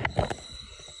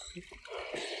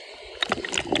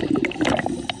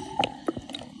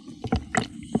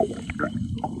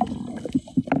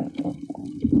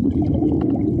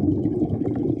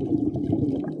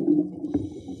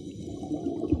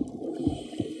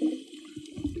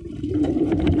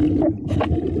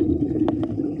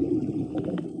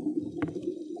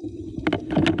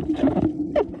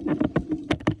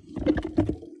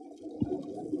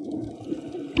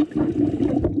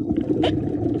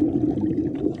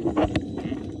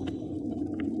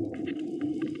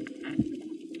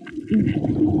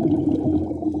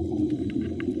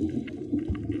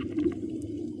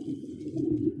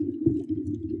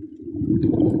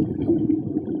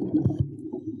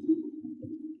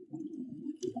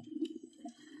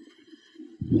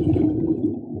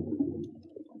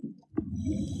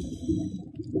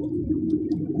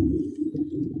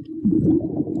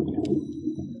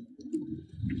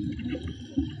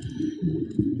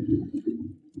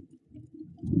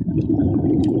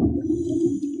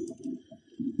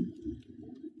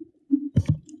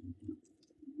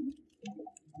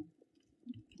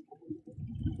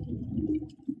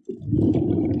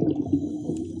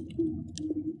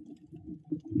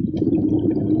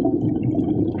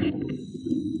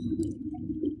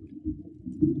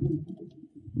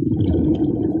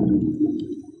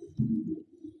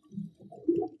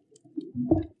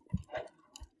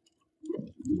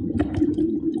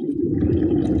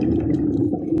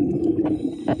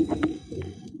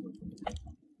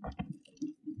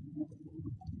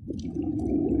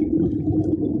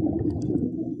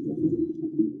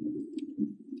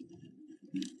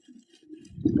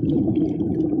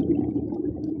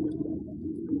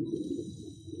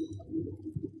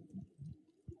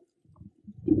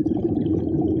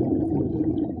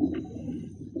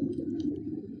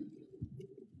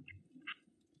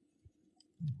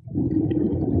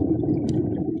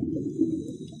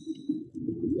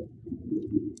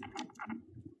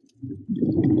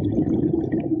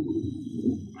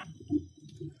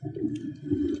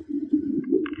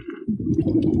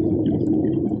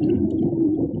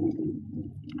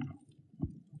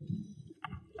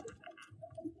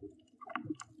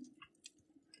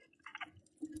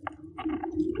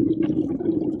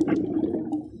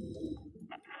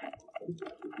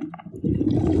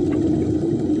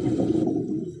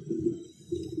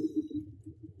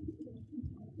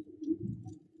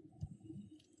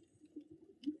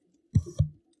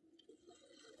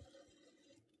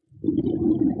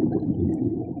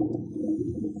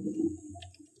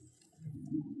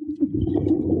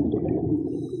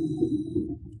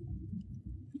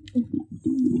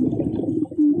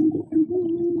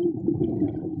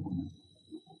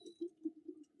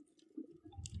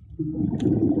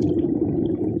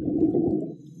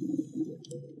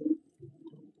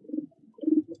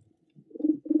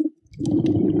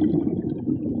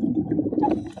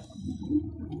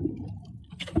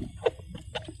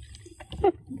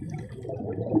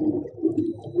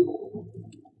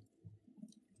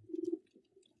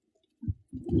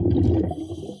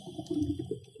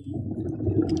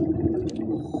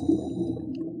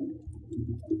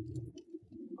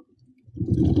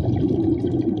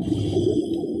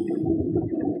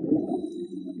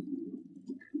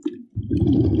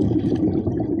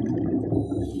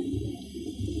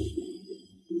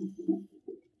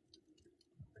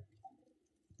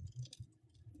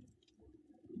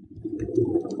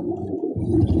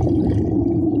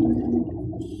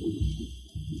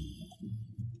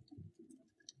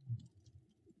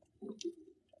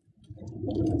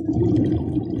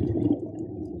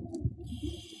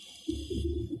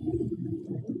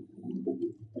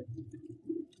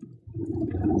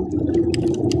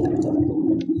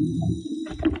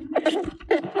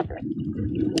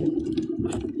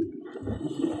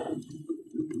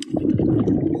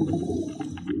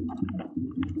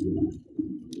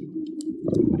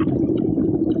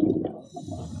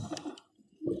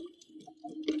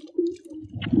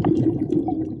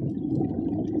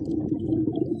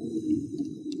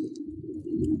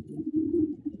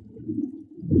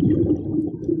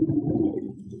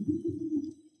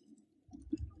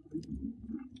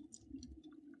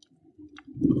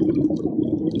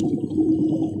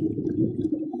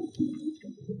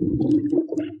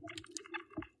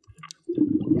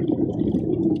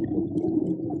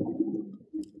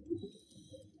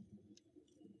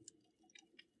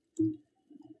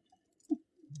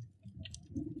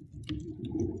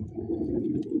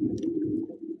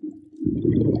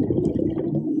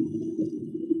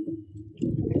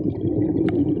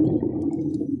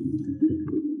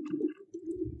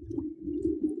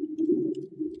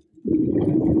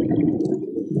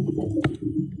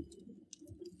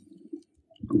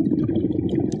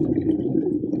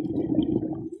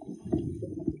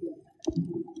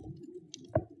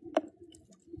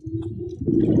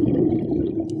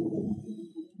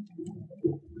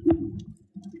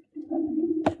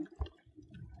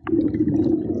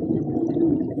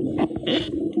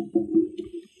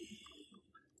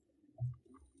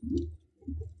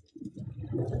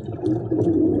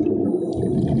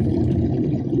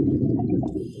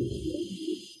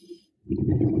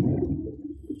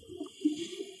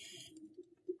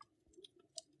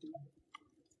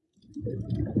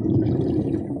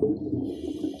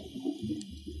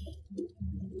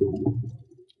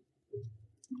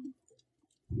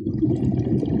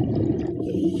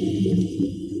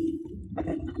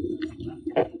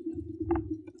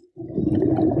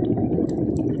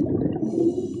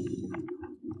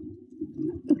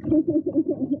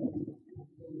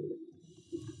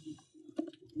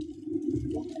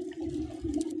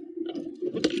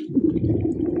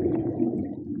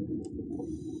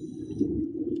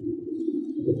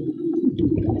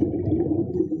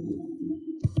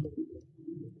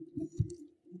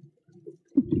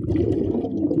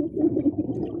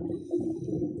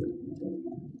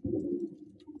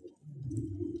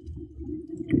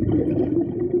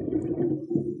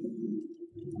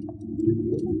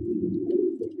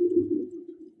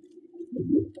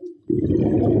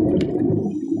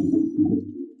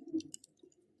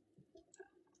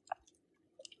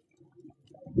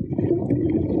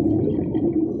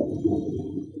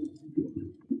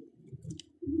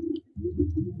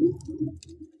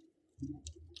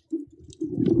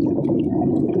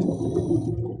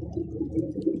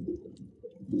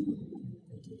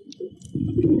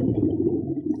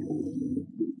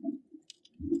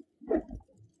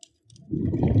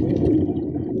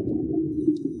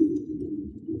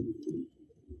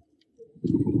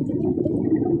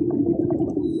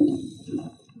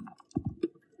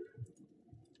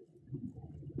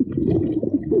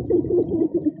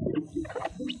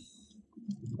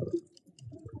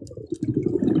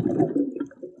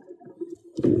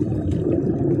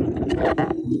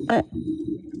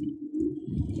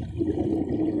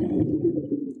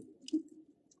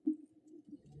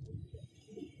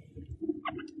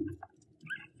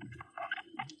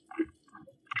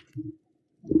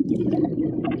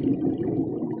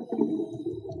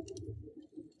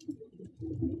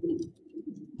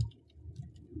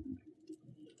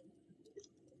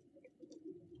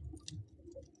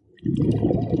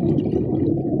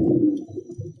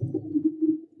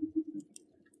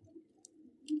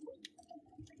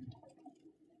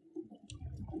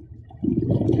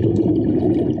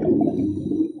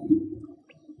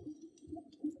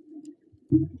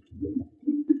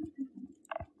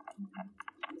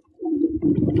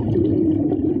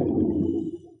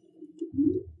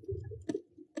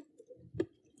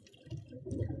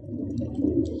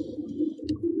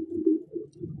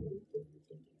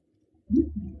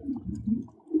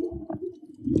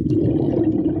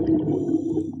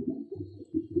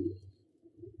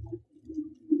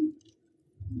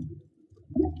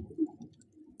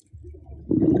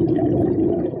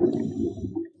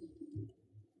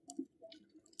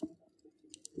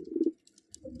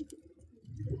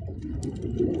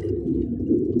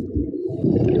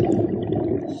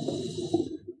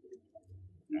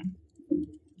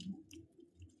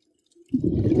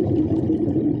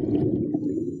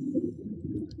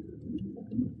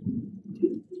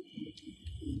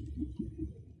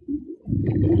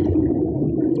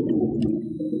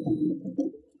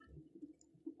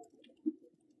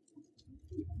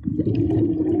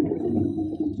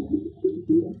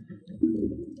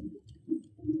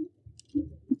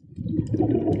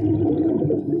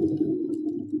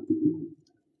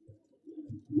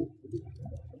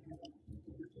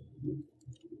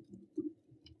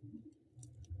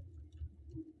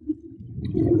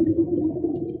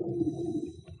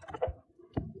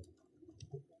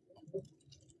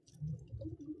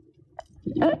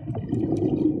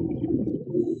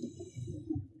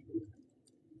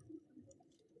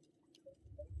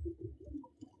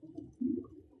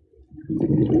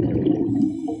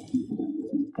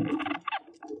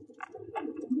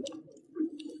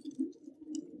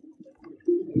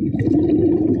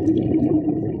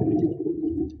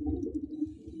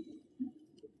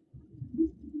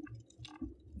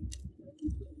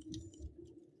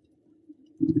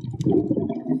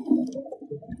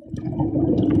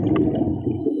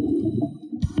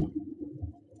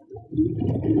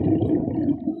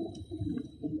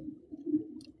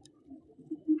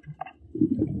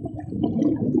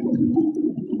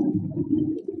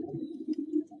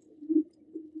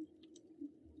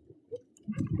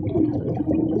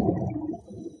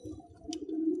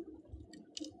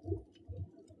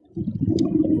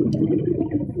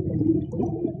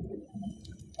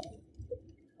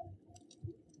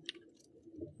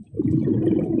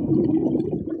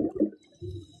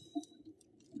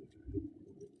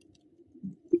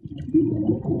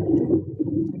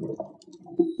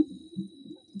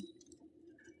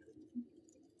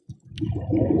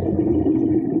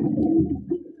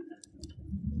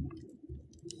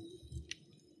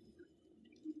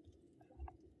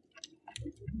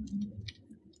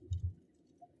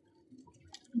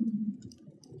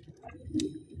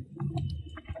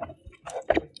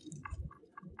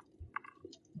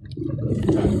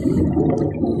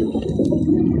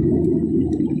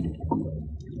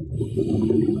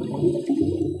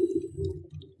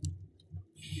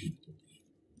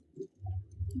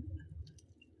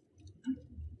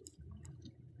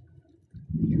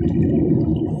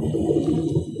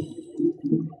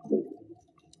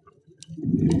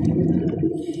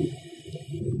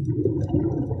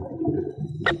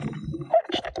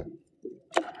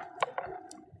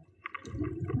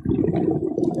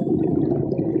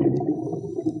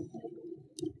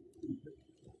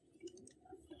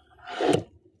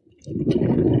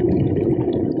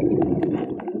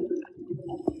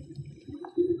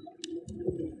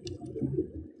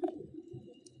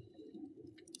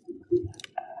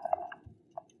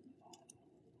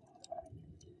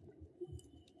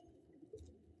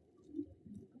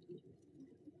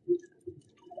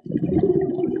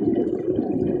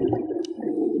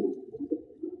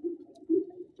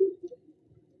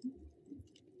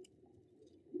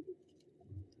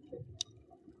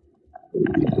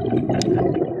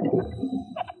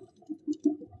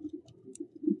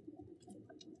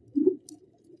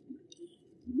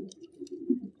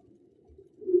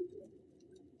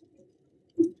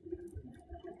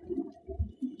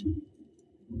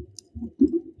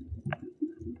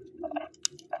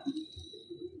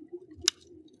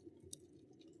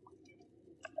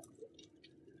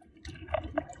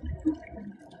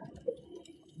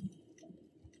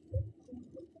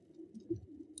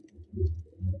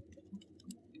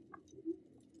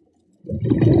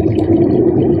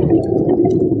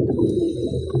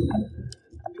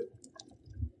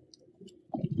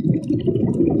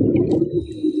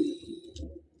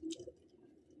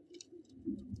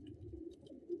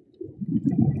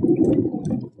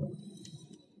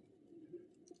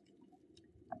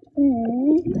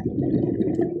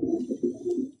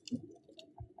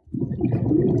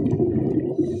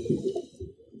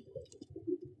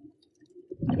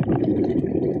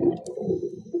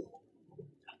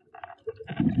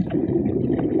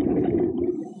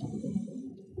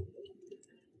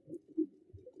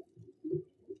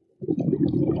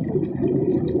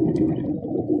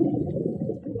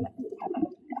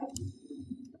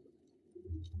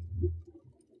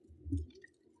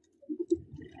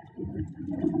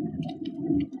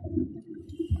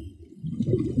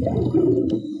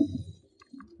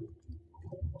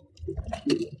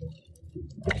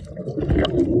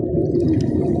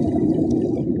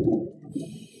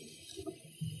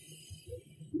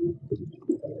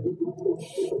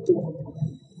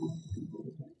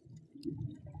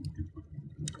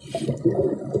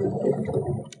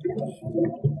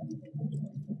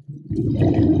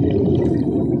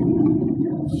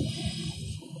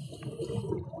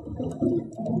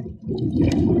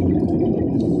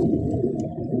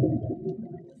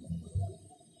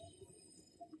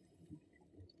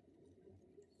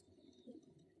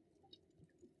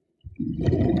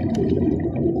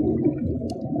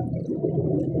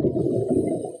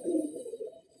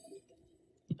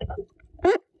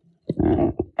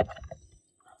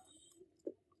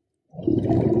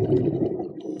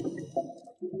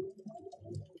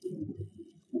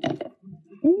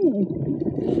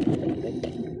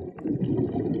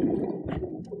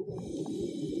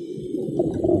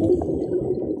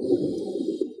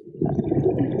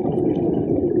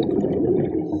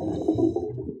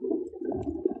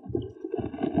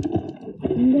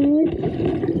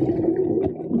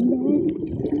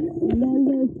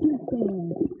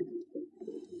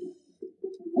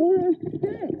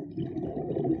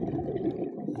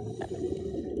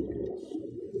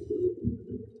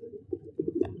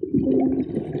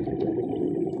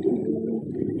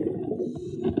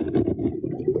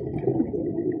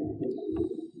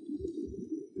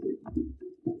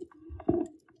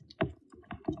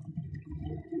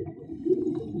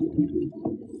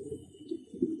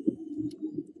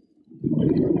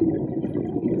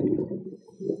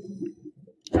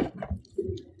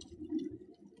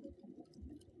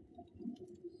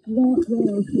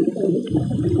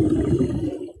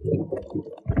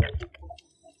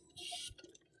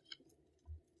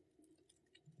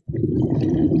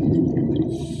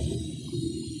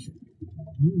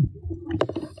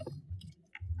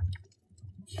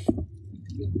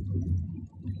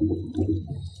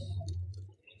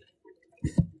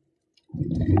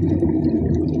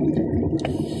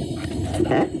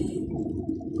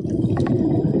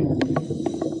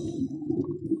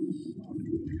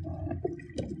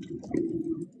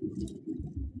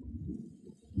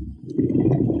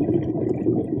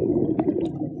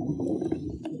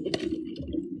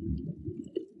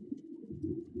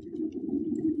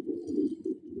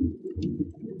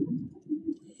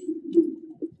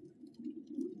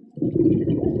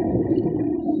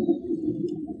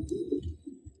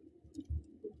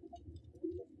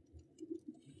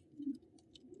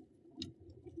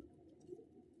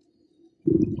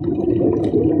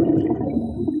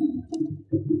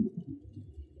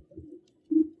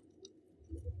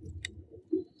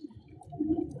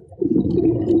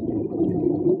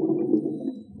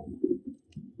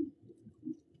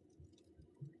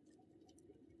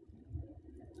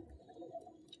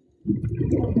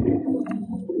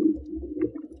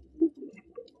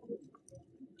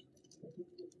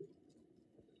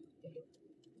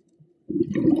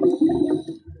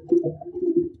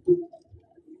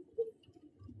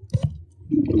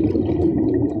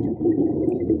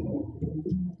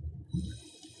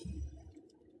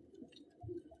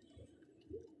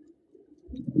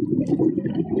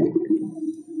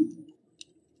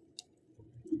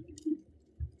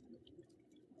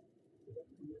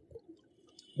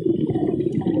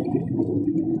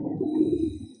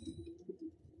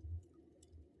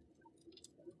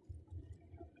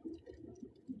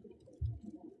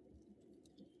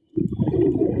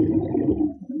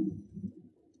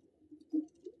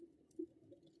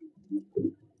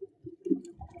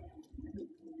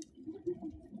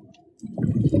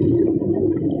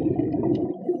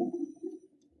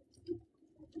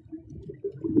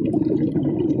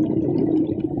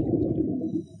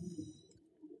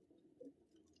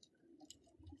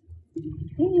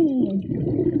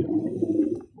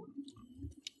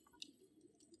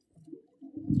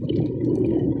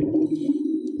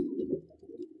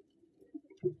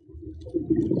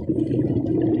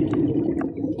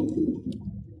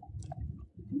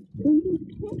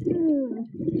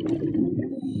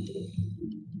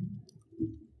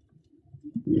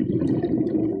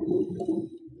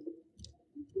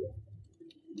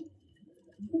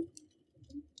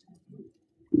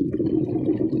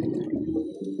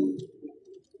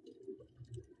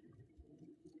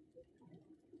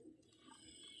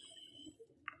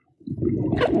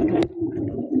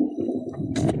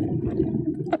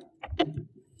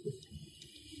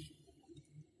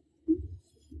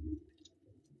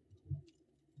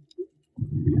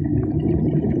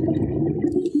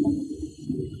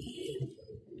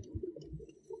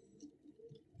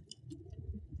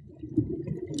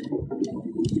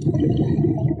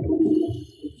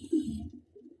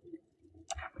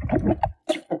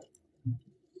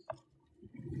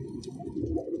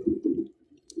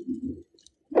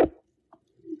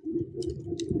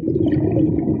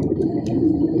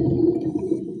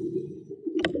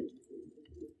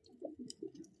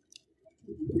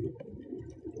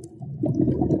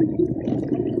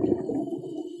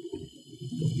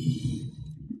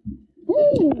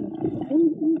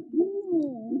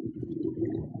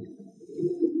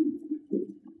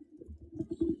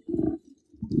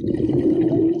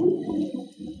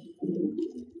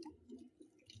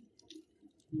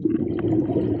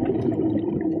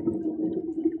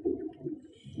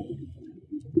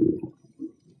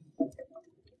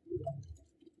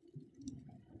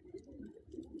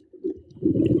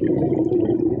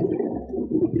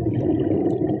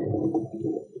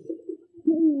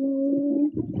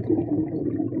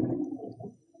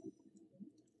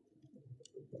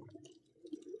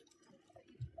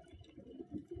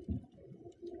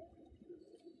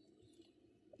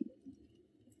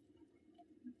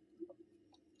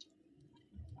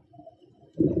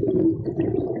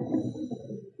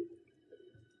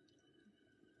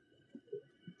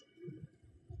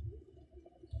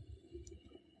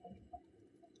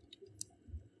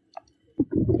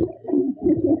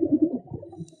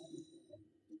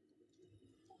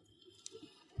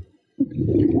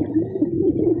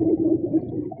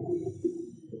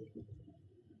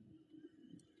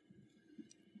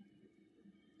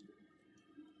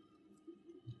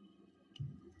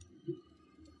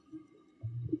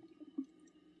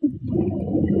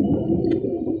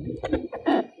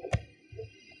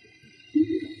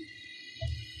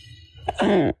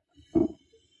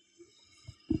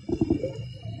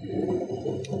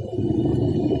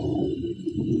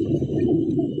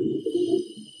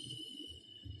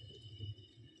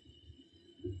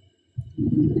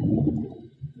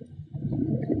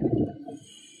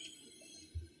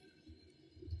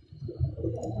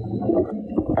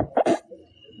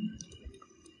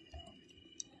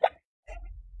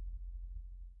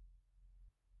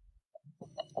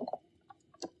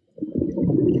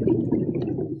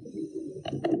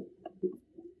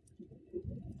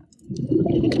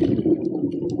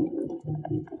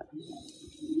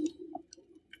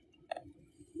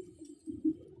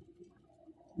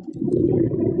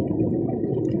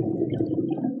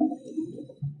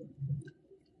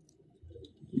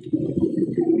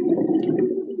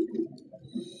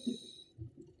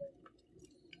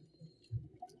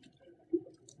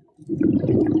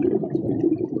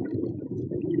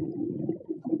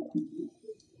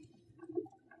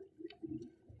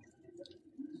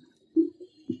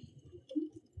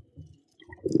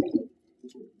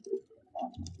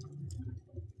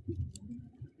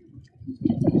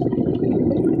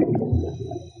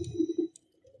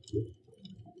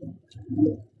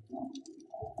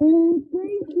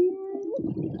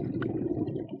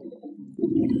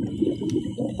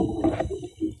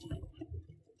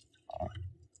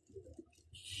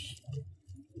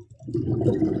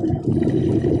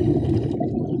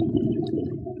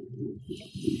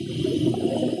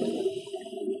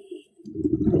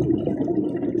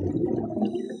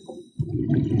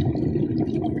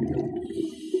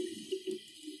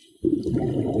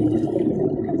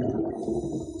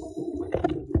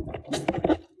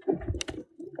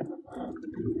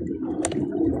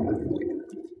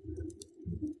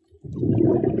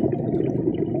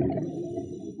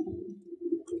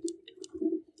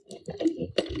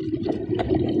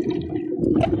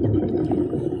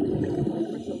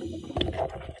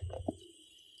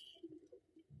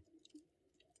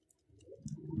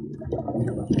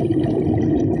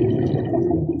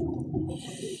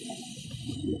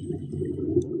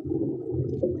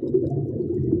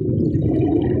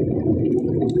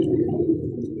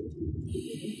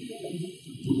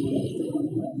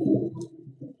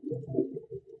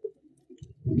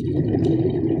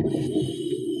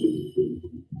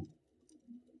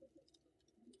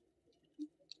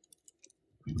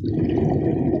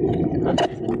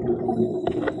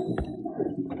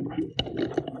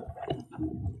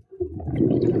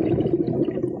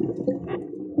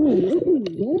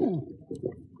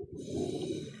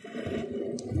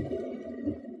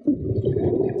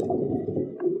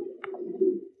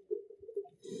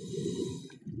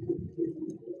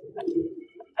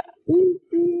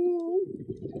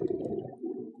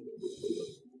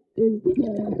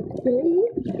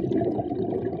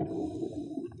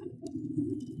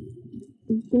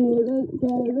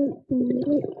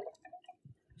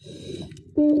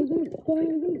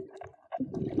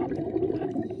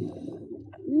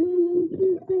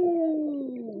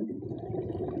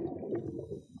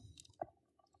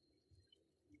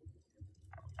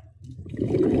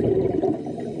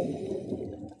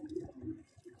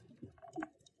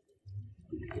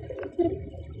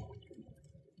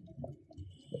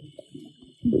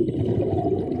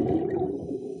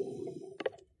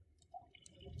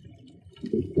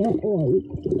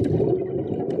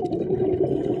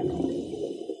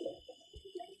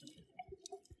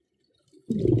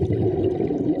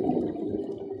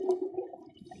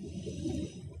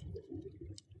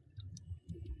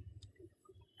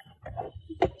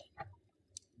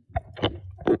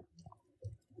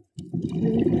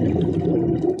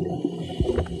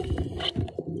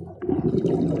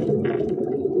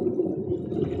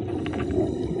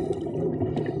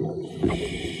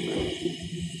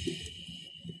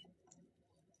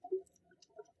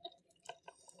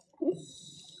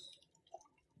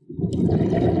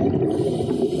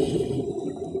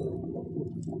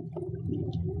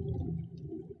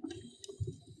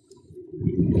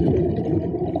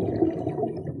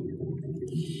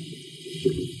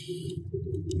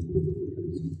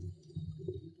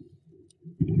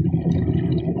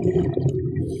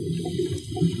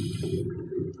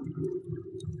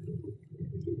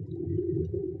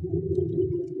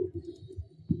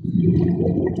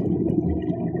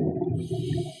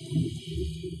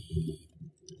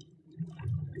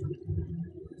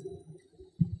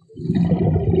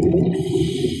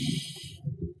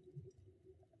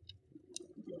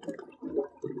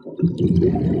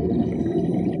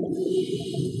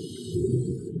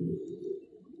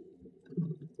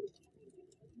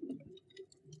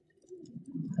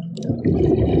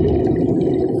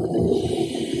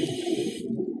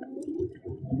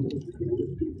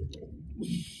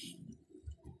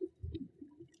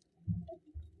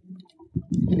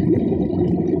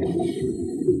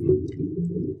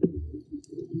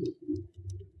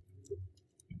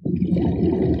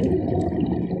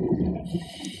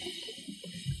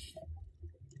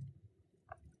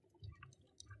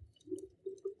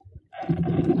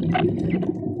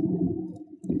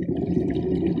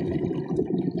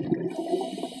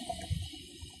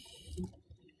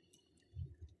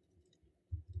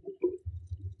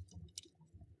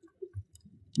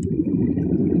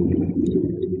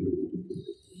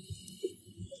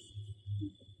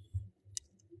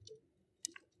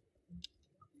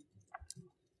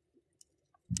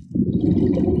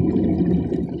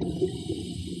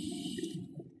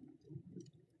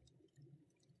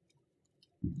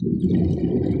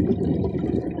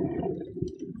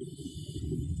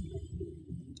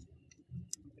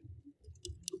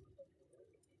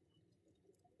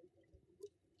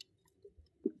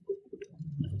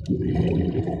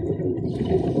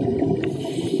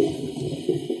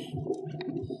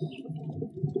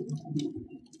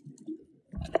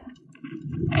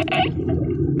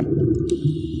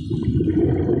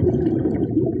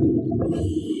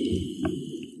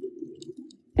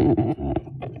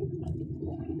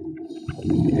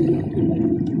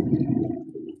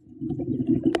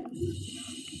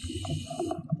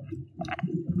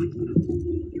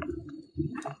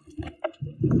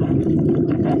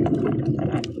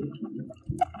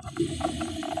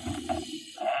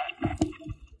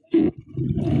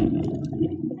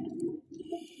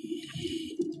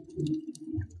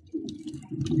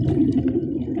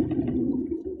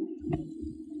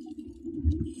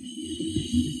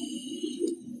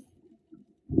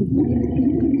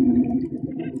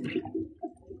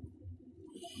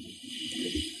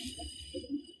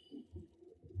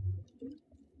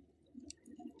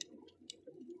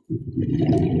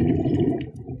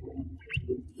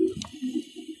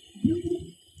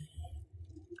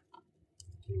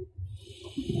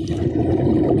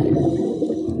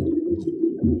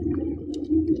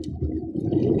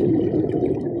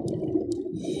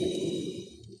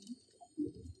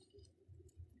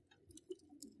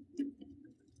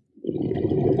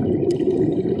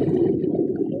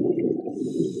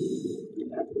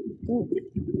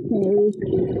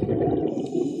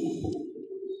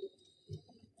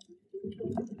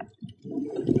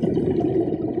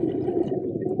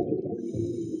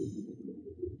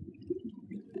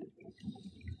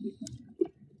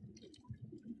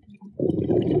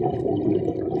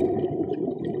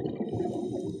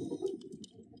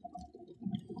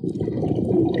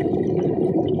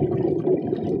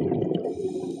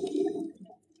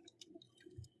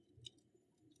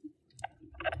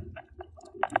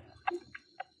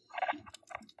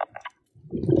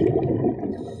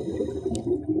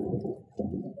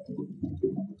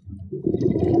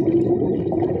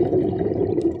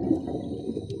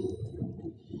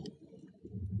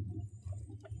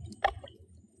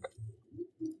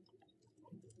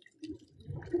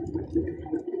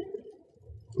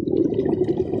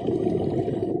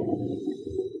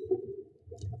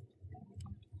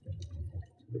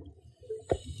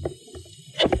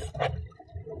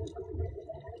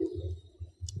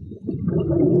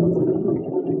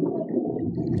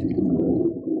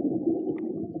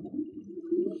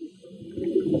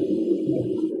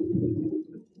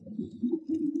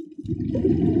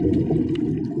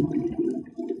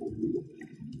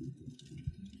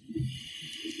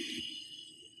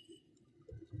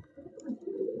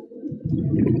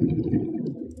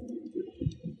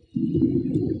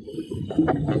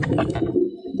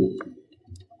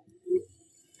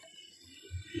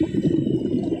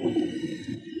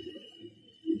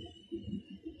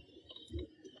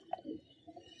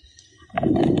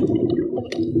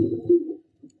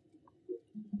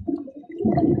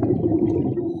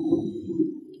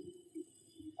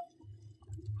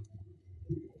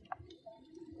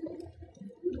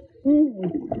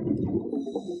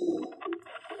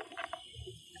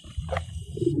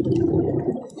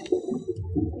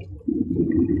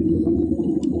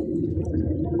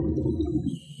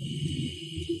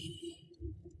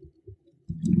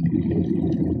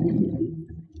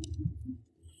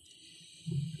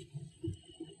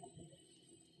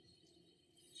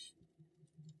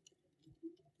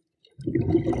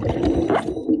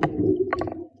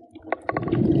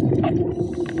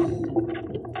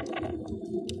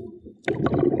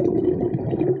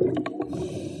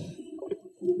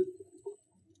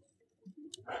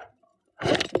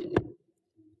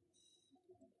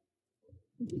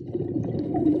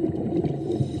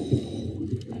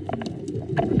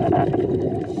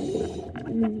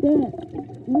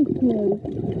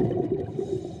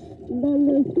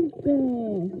 Dale, super.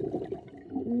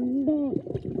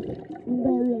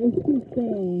 Dale. let's keep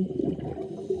going.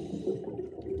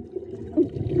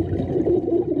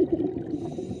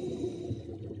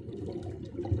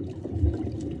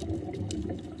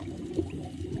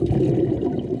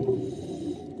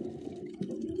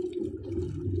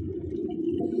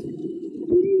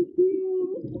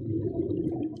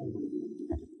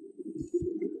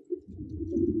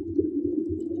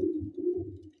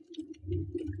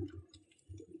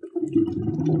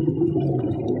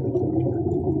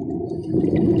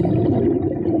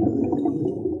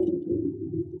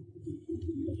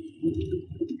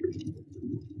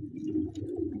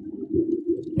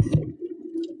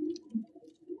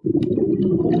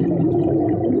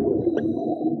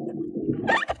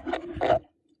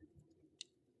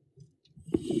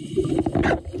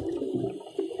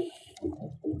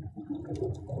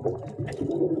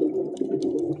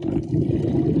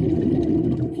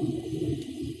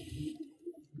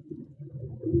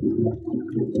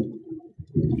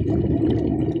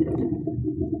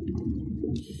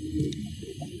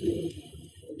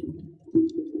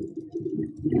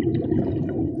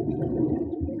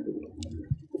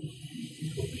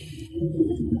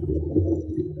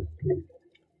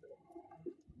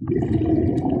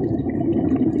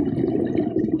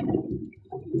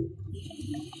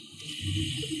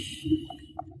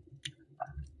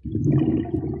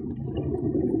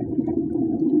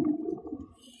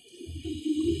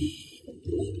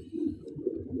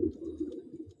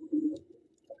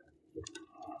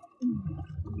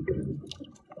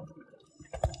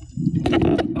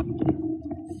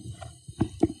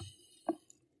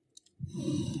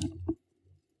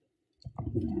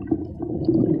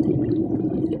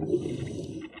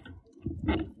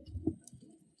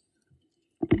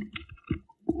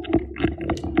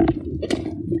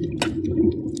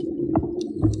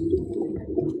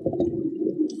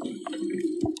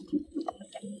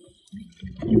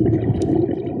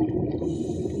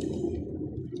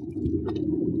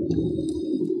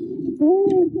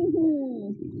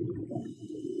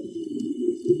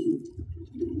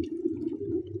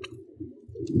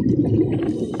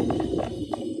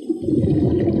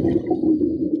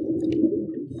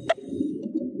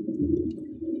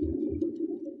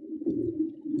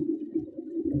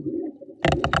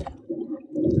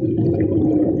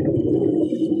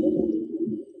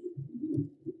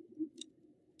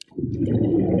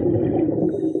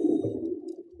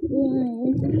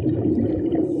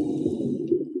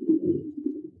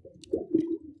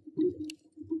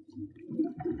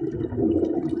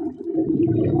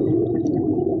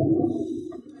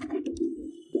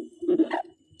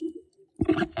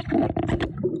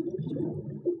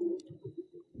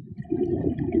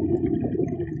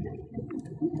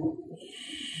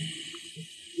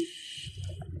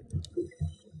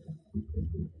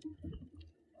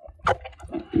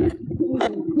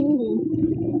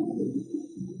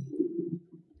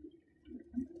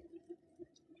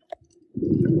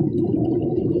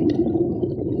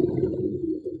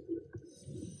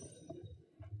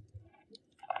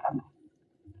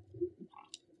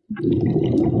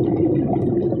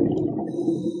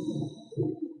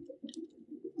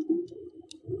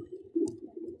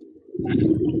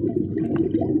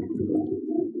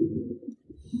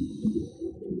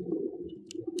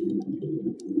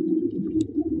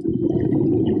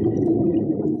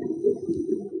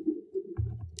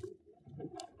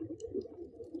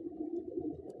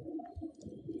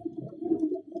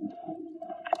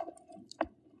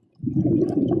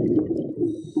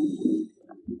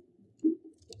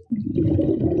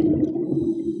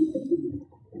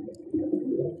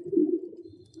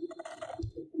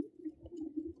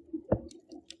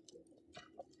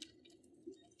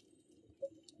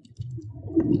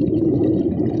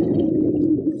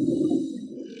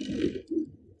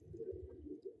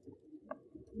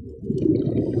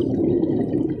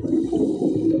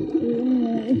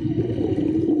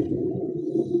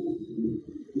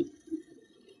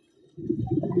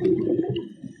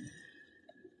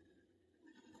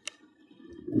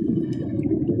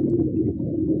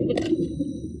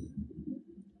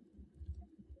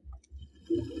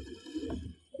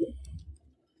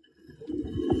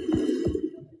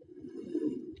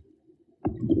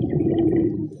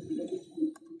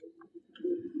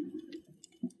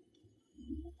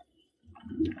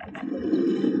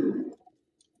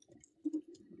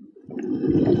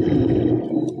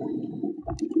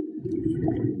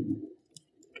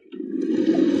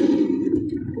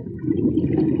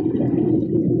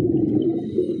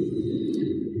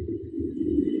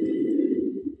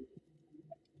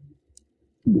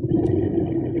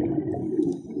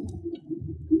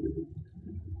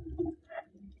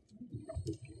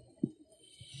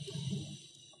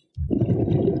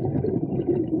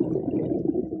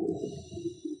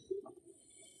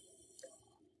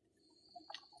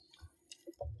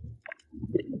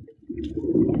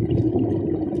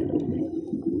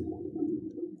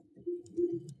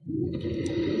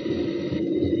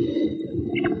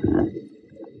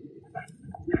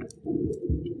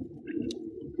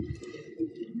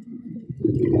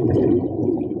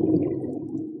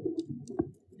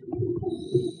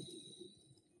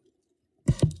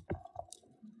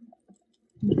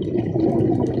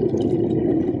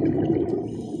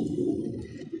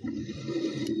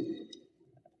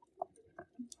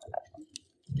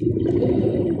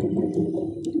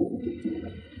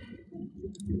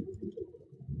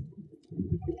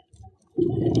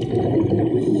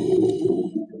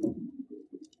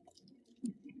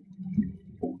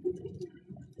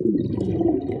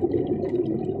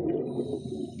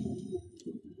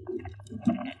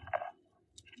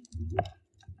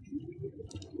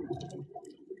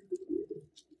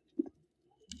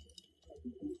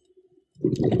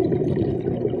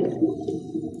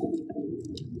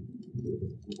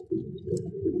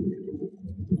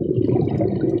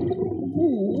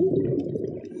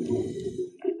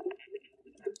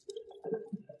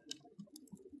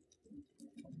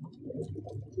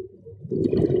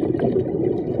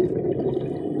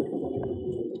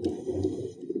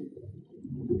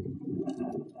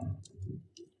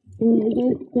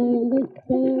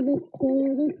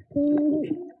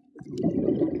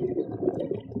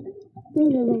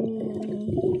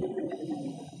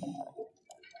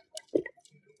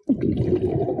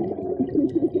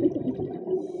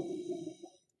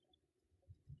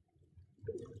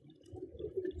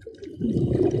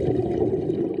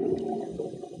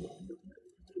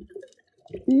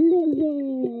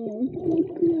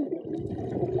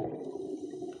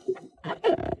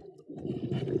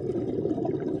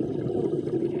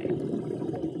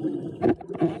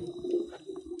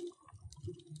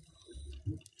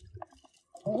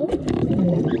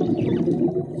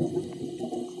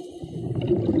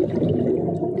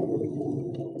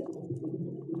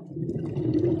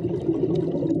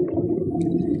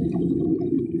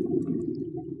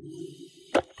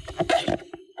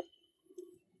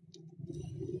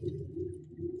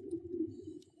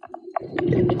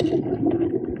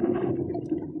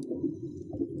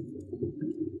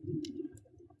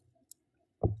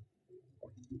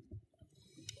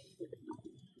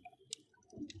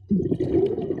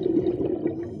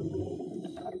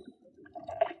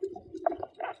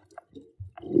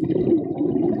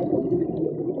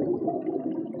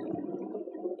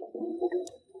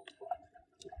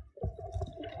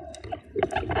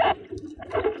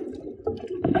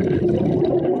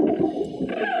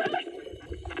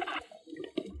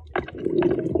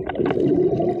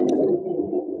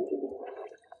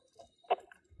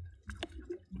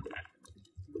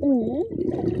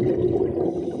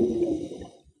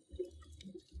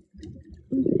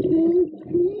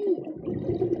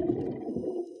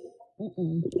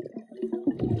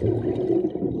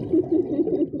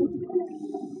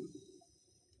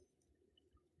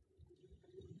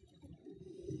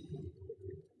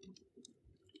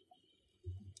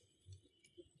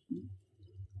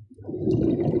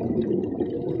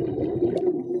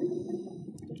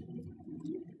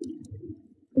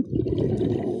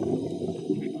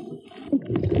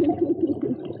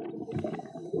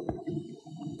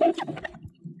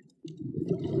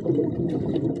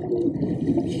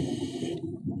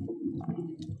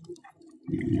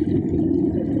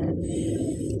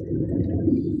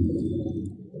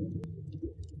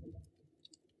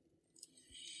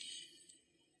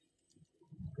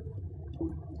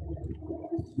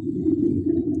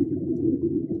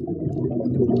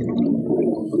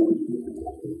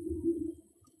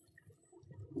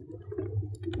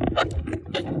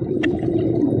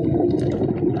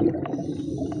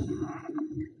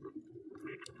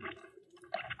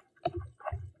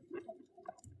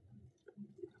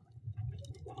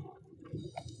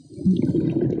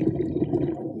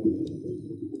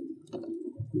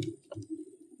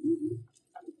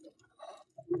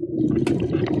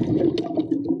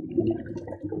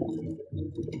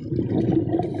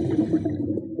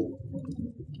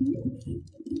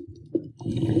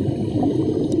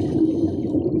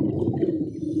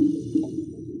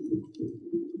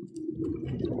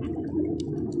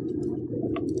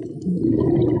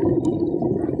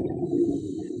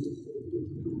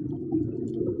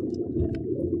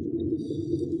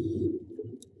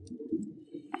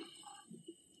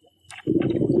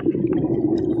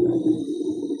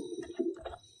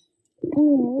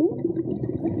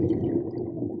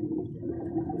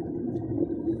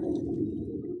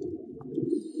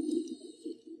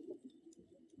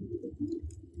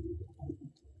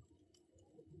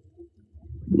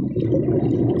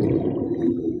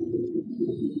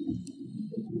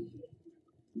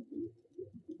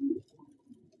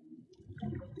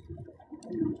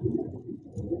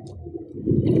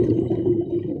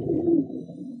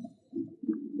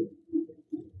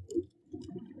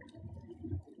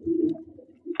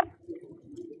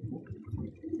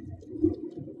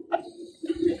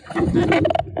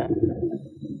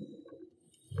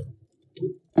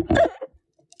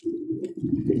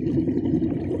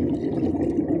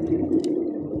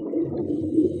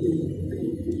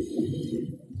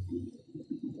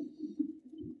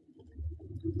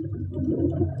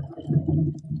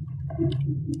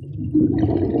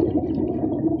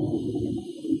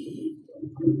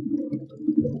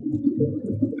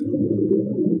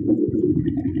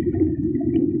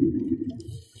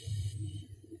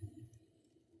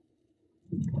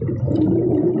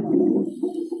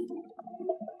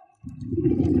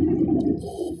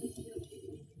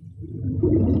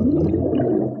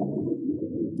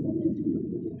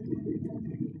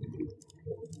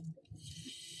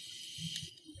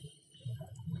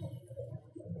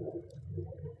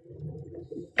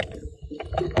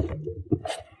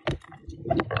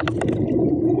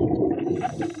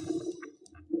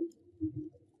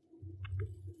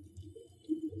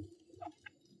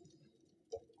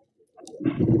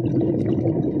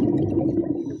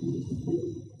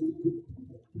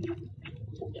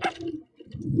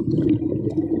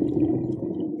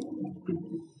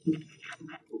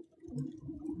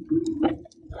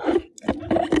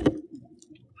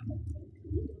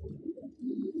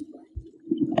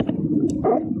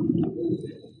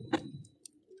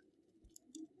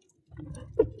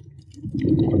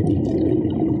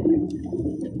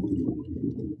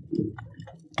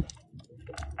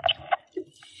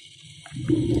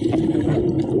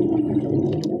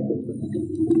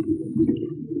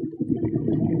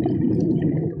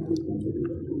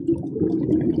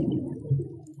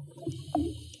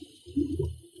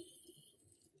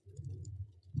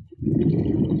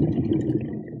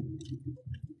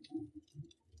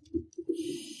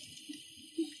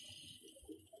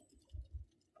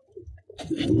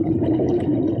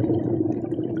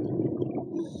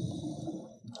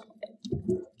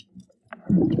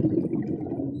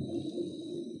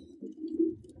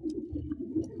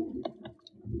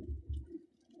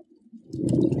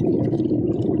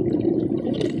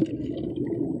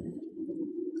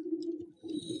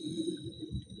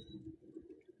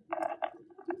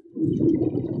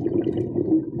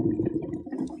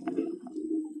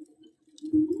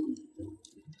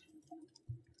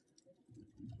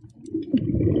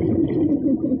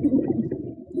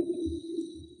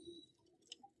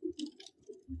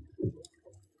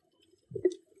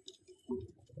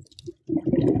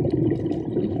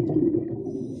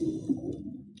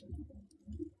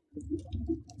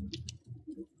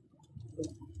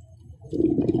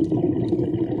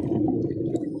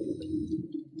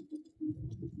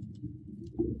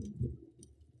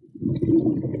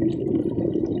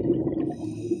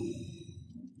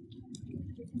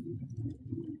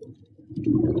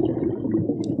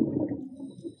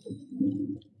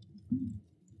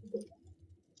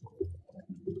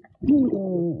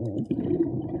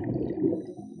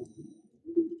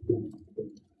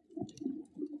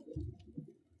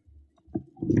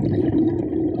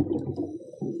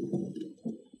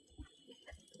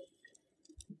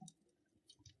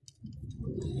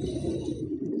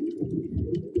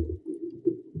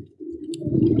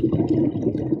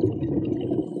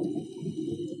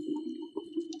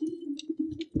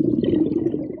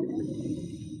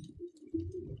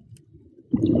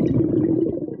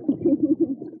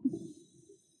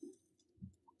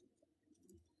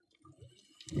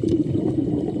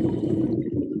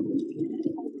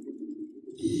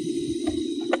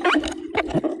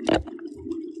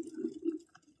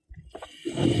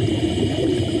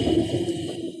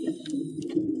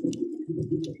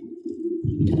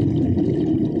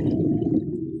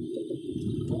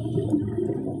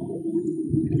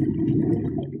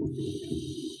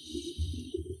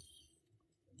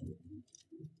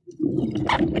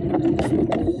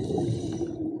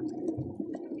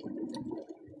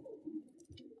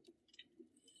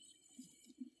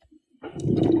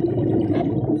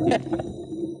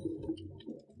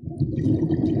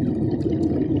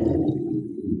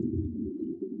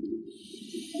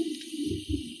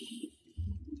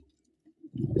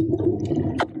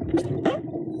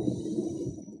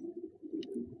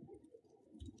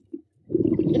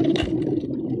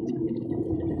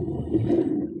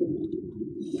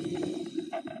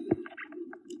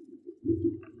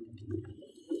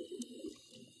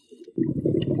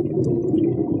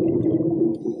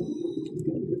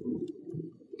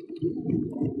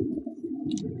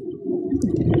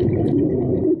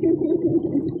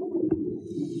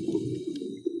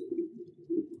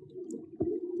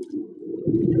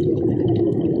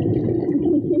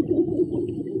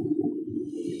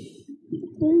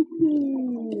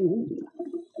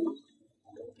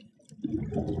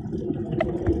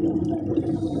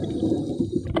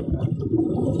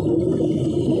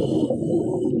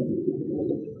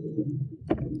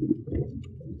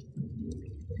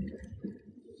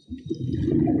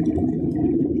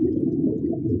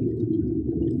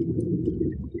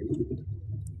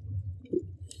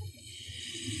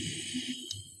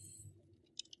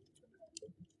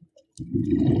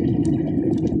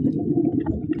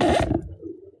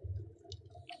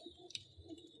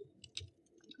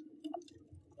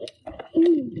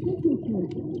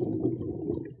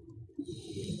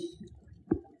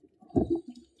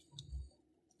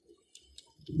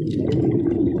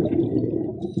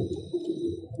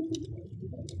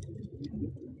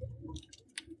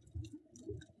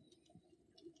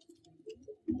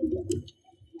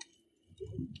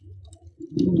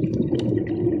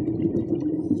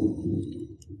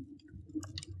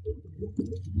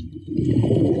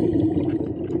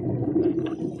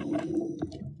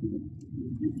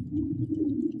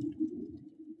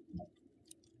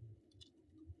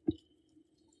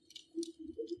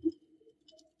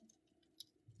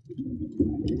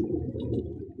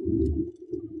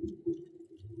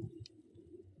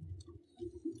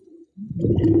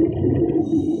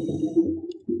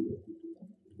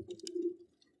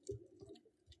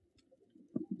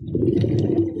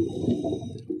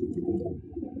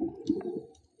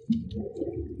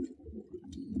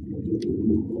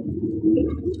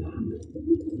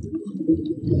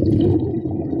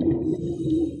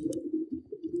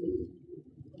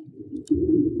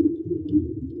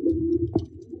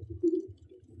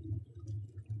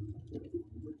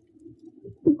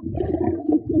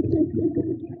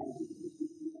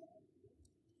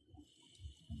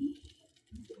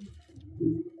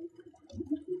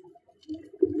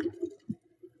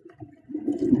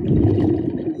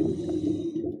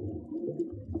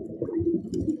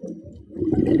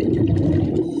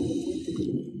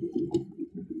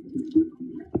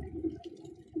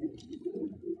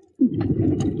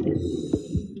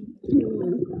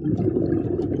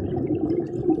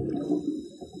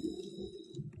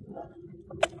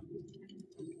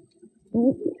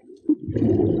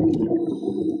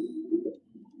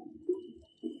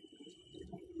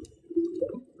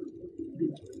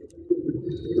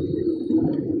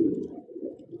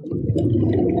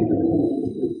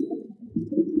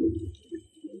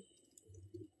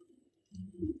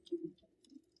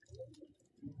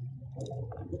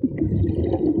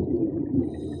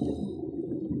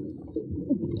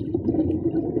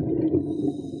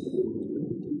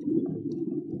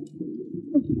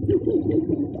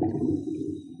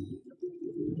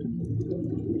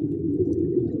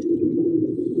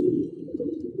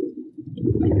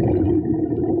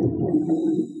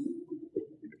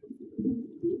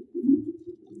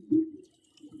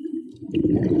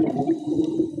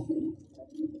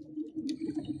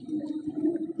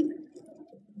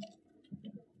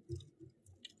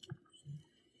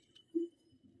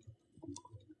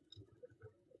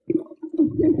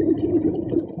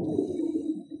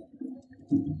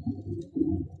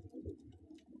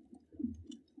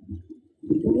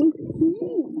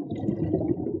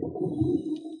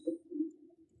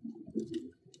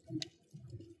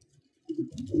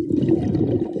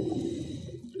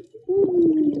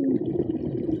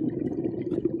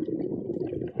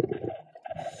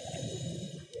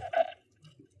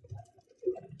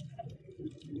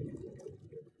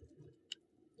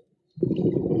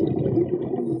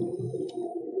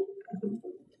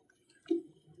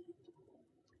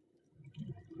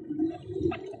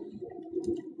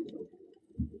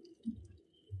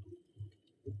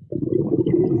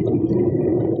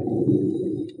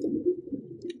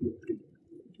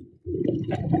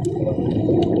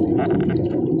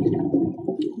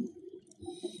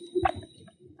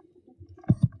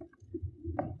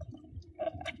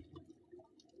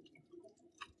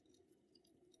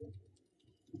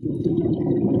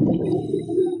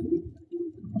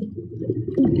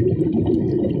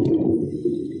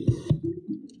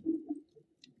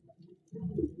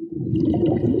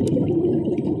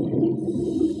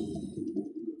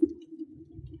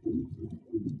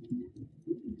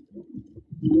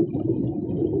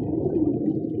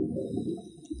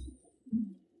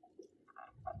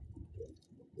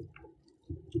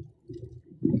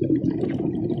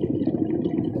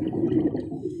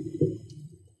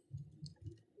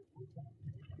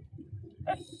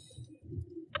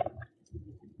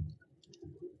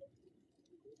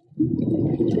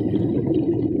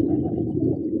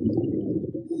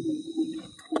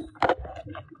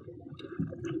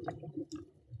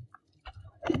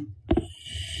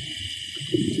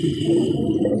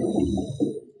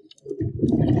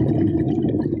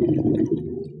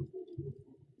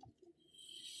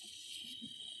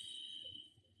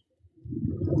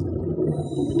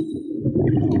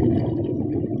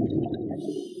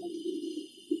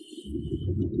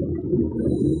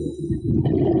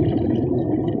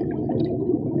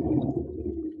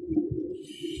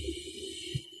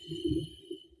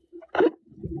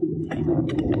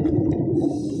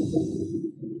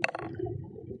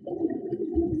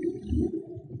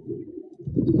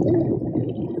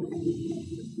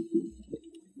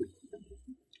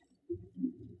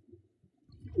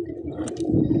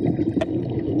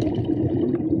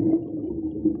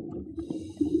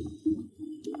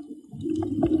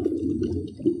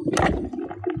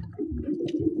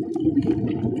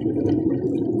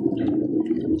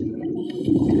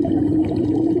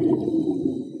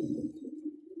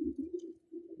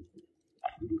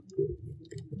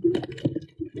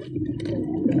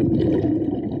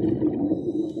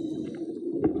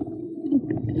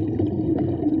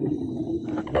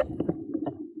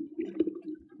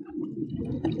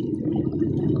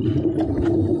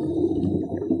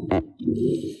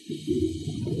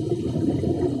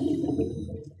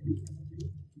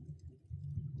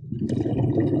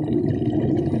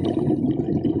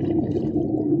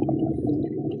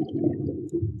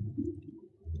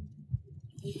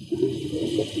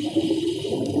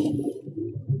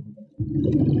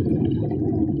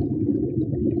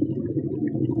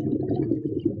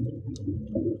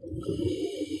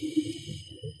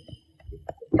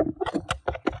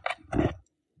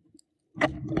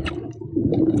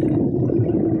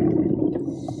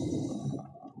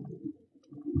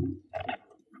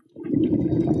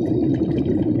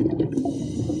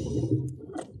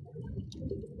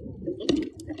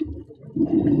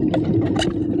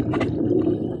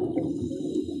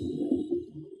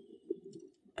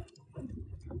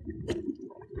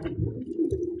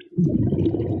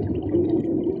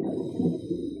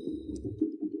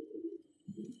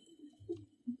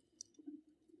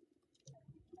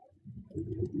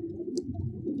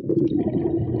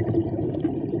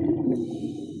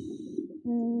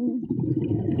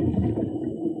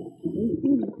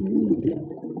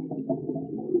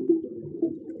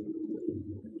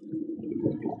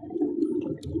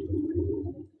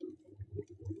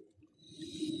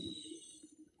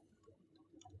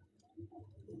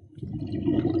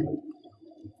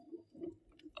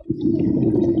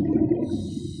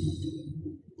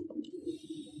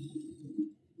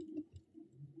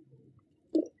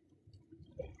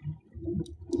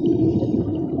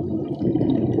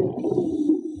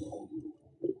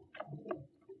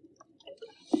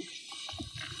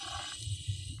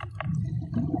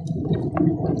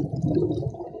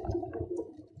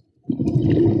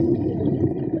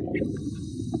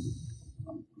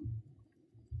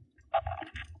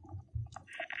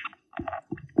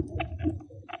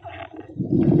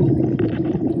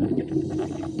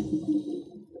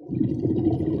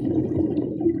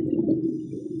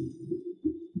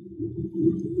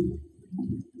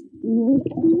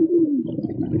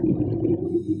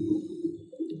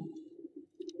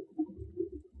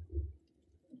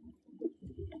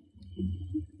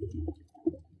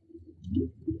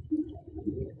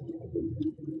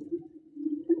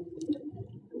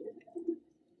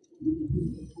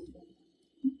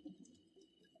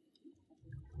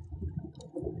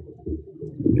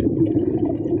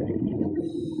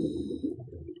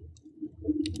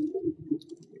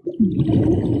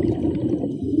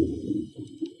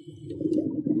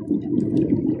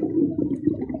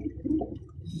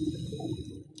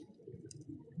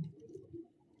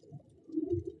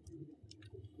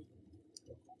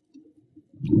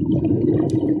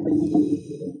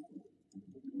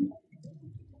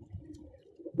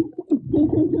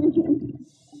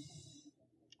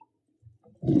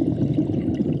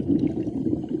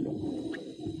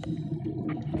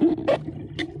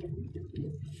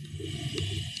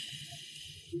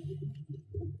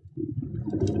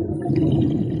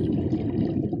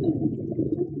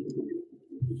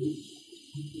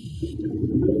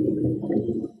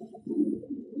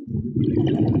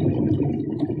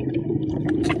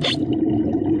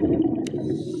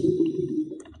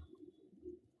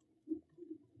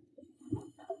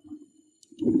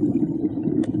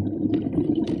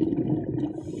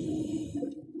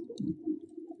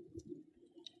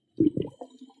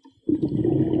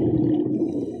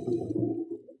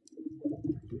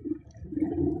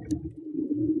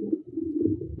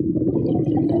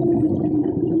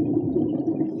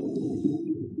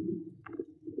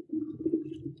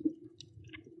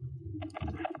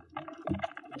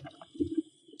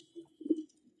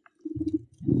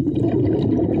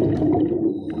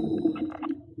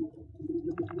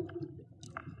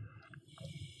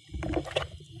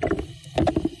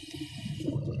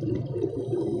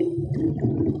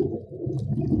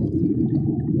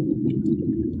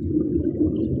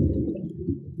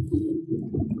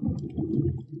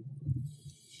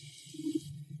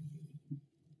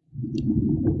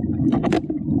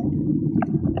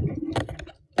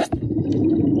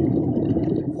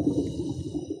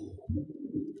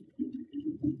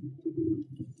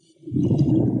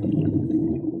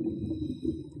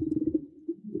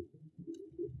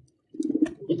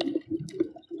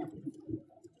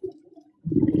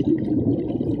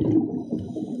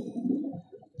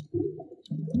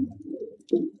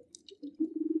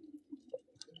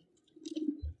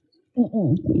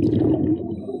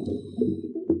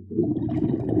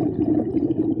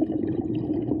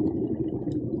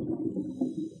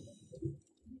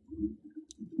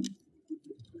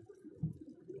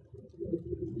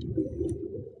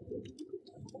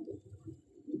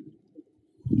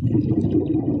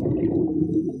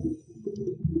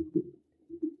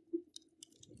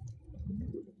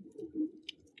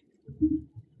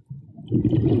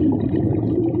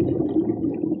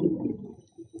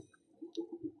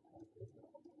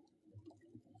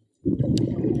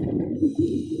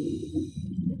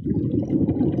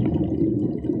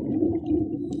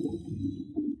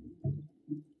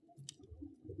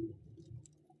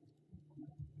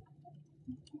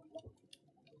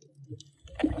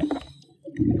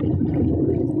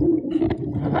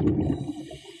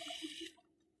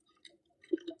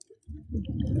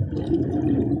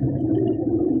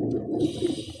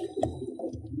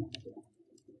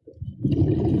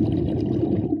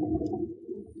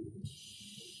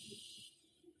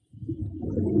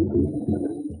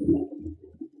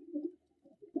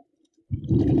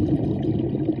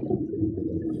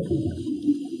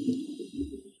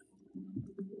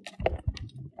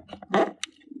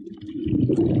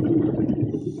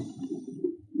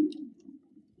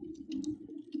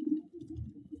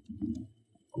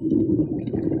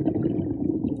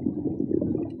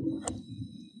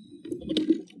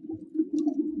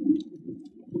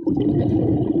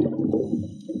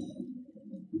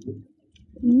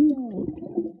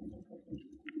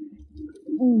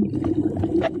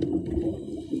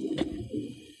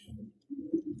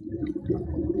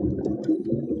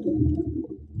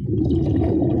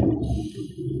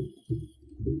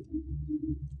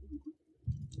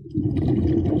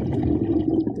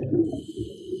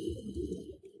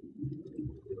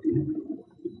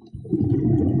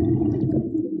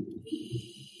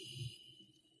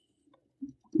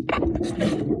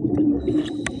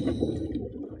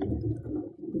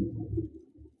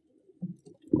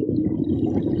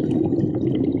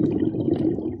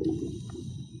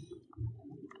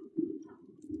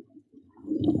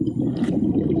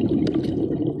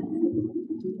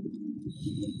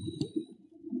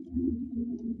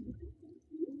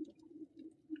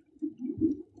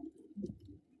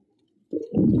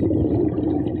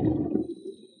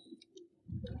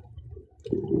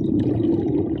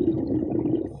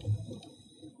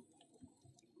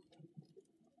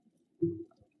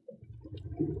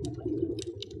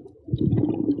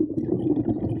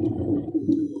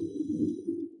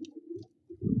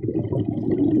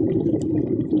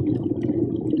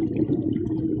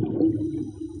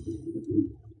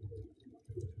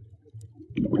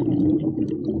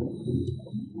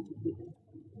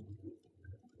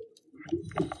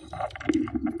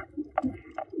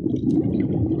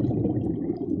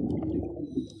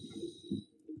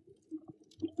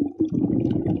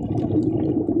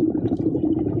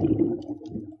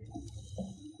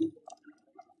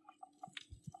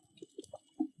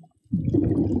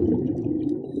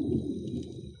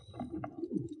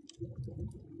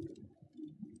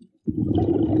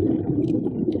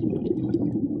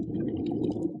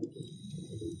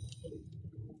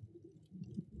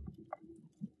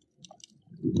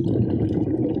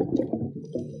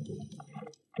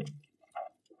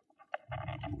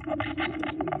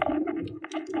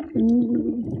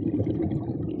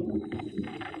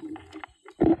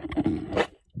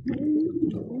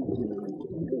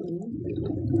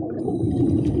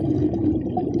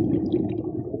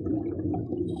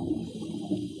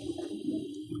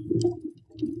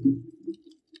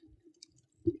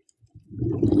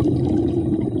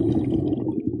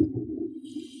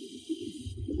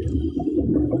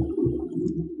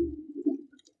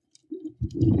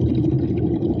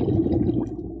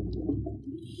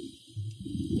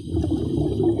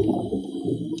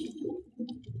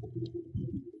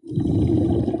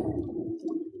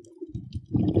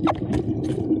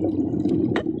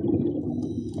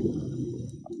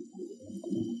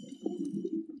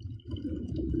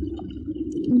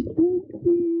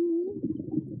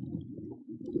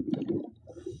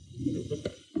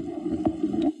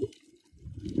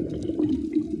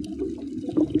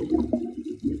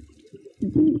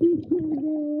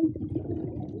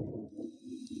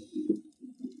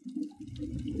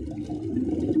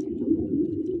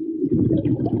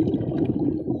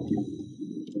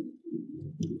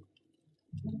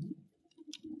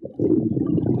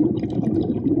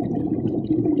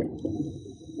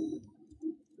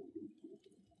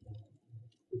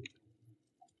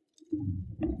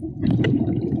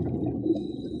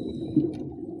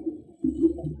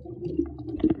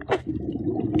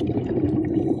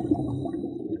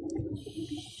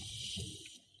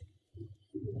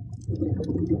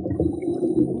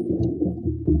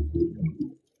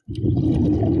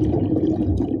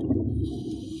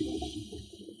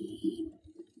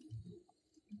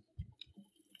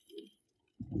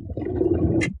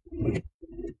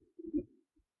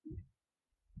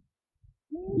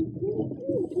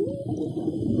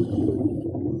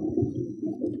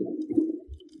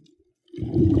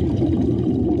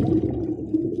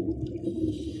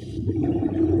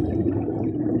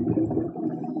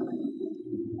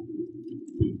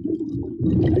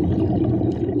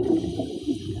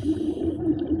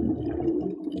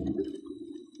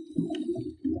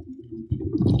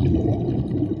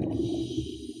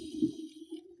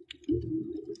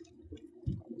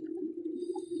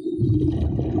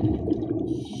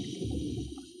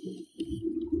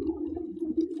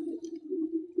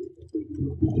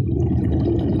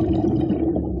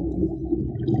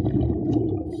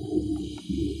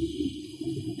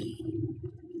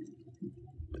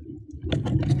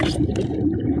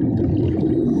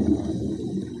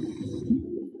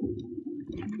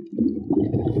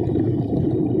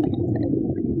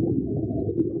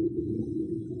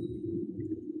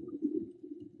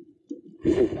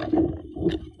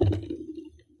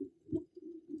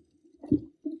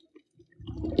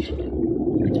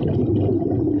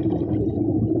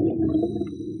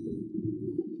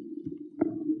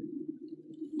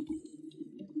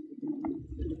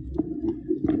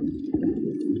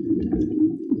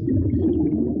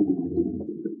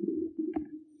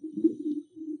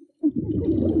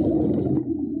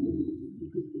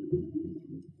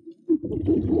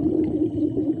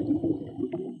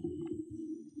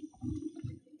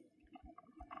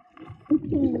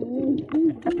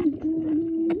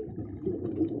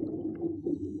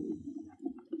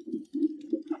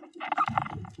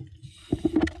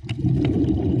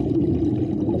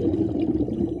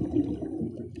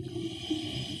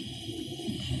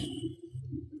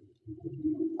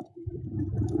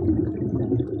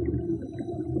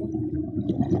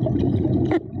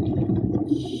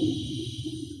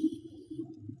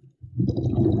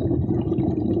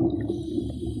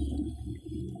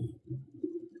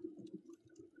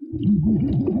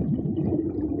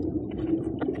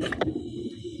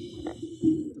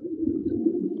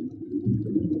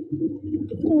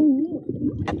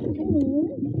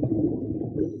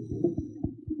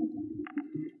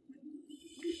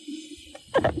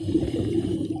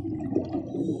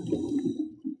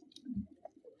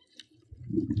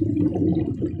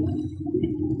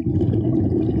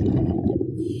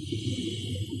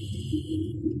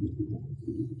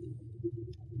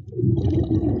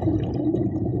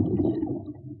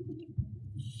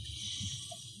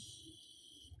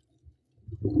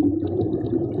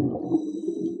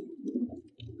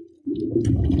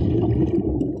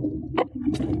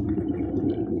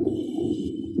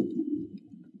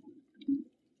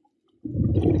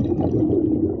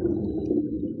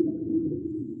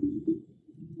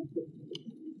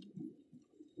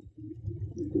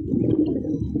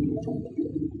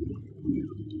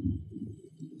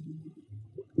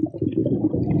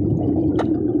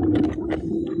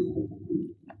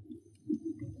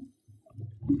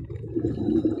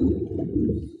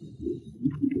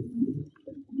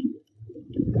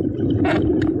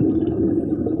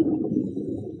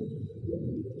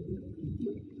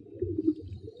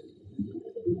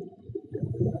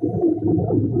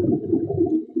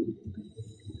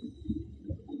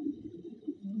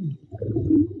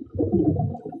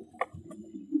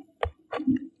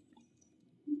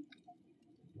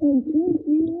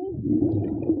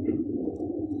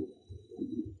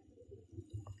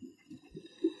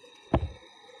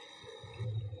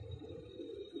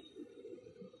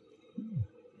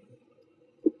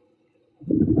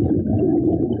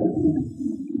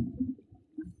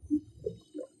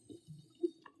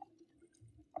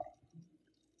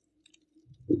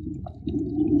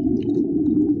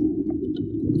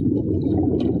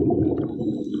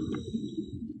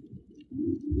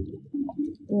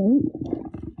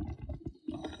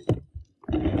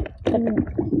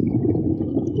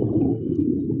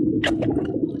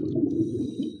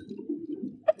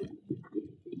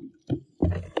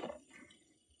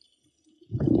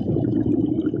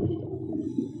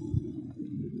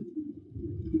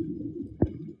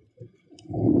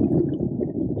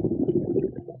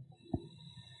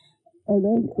 Oh,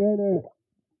 don't scare her.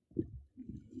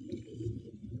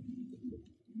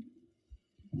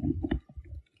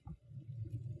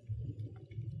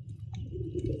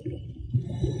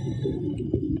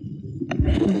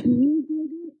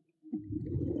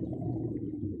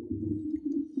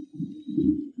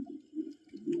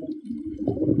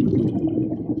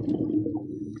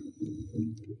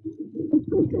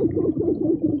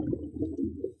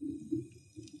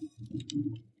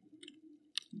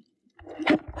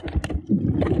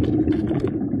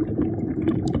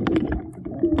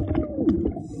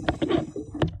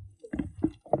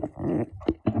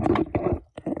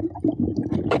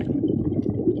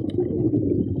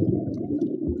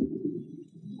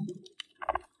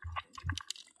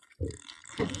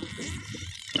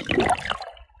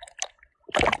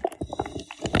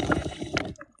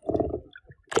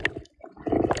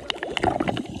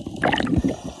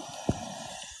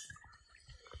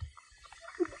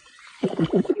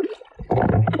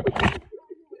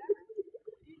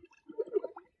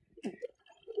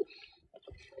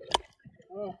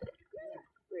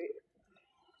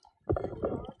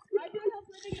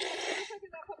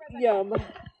 Yum.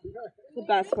 The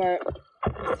best part.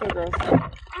 So gross.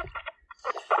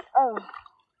 Oh.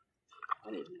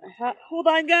 Hold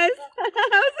on, guys. That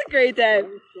was a great day.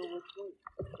 It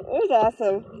was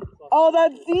awesome. Oh,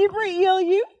 that zebra eel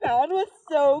you found was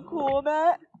so cool,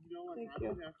 Matt. Thank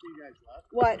you.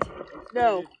 What?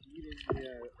 No.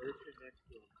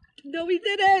 No, we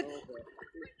didn't.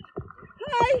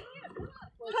 Hi.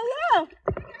 Hello.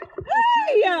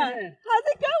 Hey. How's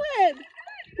it going?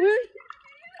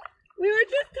 We were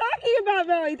just talking about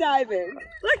Maui diving.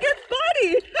 Look, it's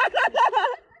Buddy. Hi,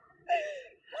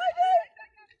 babe.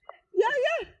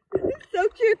 Yeah. It's so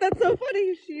cute. That's so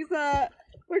funny. She's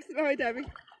works at Maui diving.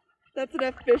 That's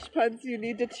enough fish puns. You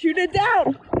need to tune it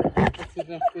down. That's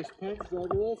enough fish puns,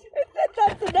 Douglas. It said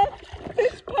that's enough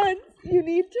fish puns. You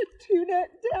need to tune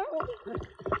it down.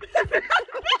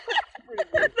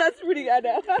 That's pretty good.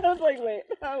 I was like, wait,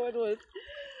 that one was.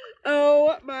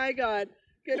 Oh my god.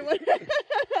 Good one.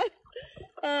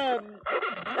 Oh,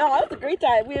 that was a great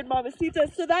time. We had Mamacita.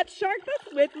 So that shark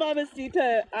that's with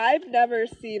Mamacita, I've never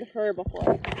seen her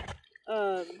before.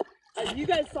 You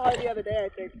guys saw her the other day, I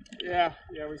think. Yeah,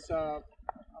 we saw.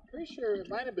 I'm pretty sure it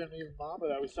might have been even Mama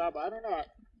that we saw, but I don't know.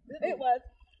 It was.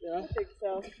 Yeah. I think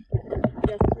so.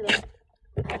 Yes,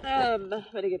 I'm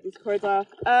gonna get these cords off.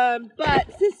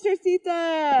 But Sister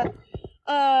Sita.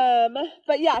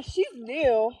 But yeah, she's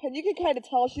new, and you can kind of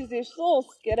tell she's new. She's a little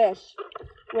skittish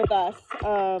with us.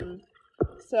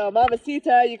 So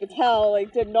Mamacita, you could tell,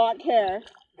 like, did not care.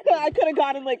 I could have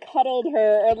gone and like cuddled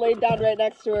her or laid down right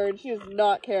next to her, and she does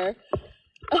not care.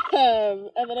 And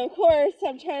then of course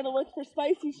I'm trying to look for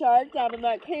Spicy Shark down in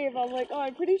that cave. I'm like, oh,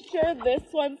 I'm pretty sure this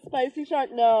one's Spicy Shark.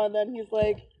 No, and then he's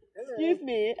like, excuse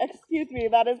me,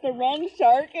 that is the wrong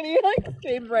shark, and he like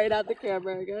came right at the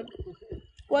camera again.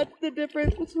 What's the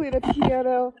difference between a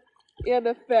piano and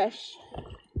a fish?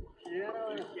 Piano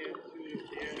and a piano.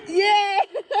 Yeah,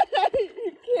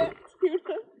 you can't tune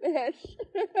a fish.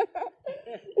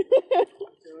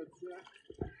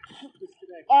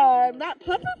 That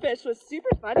pufferfish was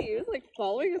super funny. He was like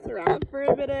following us around for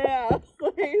a minute. I was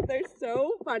like, they're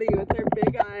so funny with their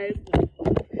big eyes.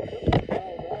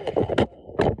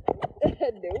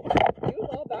 Nope, he was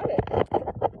all about it.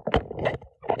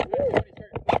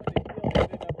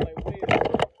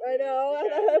 I know.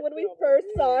 When we first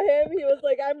saw him, he was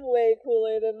like, "I'm way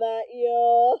cooler than that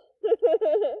eel."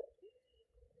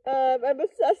 I'm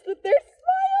obsessed with their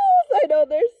smiles. I know,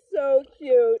 they're so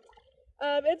cute.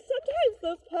 And sometimes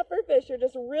those pufferfish are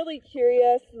just really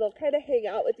curious, and they'll kind of hang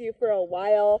out with you for a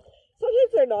while.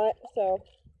 Sometimes they're not, so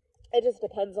it just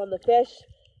depends on the fish.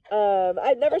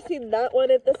 I've never seen that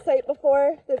one at this site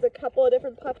before. There's a couple of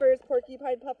different puffers,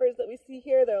 porcupine puffers that we see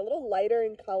here. They're a little lighter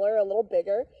in color, a little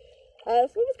bigger.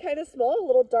 This one was kind of small, a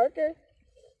little darker.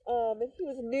 And he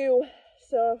was new.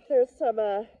 So there's some,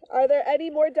 are there any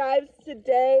more dives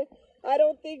today? I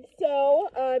don't think so.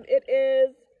 It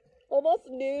is almost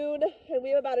noon and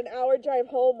we have about an hour drive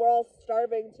home. We're all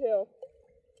starving too.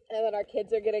 And then our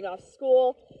kids are getting off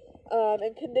school.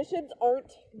 And conditions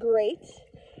aren't great.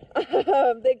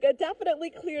 They definitely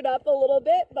cleared up a little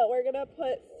bit, but we're gonna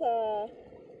put a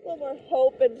little more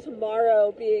hope in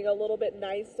tomorrow being a little bit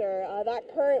nicer. That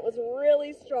current was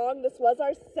really strong. This was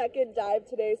our second dive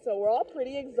today, so we're all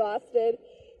pretty exhausted.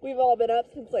 We've all been up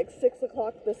since like 6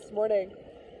 o'clock this morning.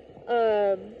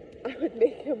 I would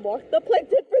make him walk the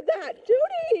plankton for that,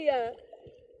 Judy!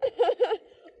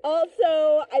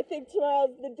 Also, I think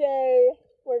tomorrow's the day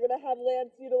we're gonna have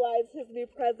Lance utilize his new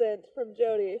present from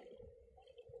Jody.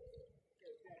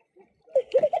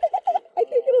 I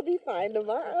think it'll be fine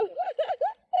tomorrow.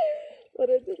 What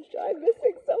a distraction. I'm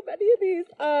missing so many of these.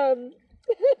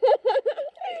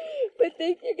 But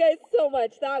thank you guys so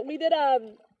much. We did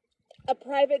a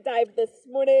private dive this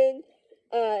morning,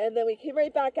 and then we came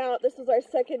right back out. This was our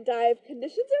second dive.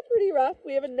 Conditions are pretty rough.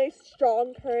 We have a nice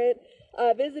strong current.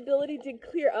 Visibility did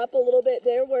clear up a little bit.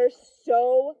 There were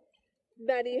so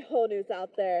many honus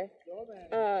out there.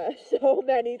 So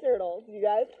many turtles, you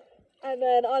guys. And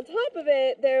then on top of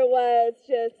it, there was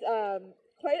just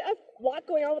quite a lot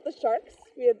going on with the sharks.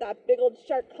 We had that big old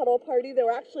shark cuddle party. There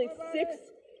were actually 6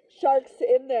 sharks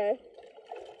in there.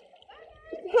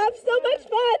 Have so much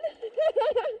fun!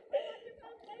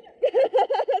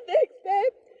 Thanks,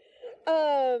 babe.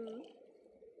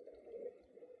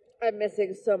 I'm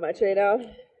missing so much right now.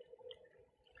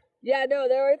 Yeah, no,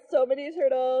 there were so many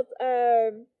turtles.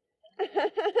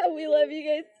 We love you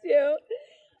guys too.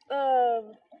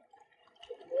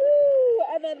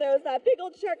 And then there was that big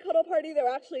old shark cuddle party. There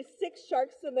were actually 6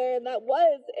 sharks in there, and that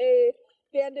was a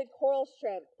banded coral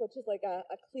shrimp, which is like a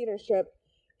cleaner shrimp,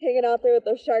 hanging out there with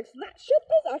those sharks. And that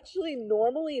shrimp is actually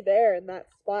normally there in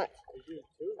that spot.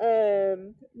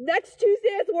 Next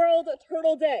Tuesday is World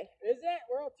Turtle Day. Is it?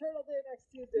 World Turtle Day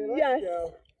next Tuesday. Let's yes.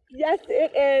 go. Yes,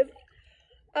 it is.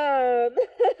 And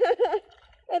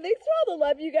thanks for all the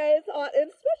love, you guys. And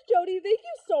especially Jody, thank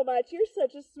you so much. You're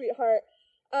such a sweetheart.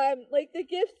 Like the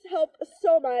gifts help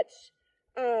so much,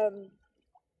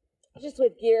 just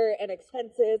with gear and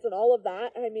expenses and all of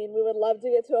that. I mean, we would love to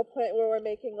get to a point where we're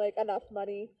making like enough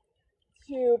money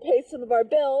to pay some of our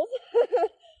bills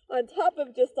on top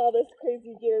of just all this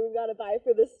crazy gear we've got to buy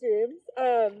for the streams.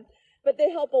 But they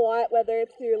help a lot, whether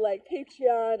it's through like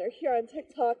Patreon or here on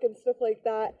TikTok and stuff like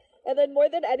that. And then more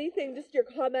than anything, just your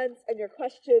comments and your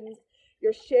questions,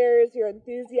 your shares, your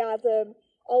enthusiasm.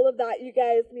 All of that, you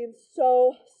guys, means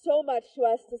so much to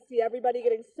us to see everybody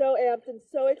getting so amped and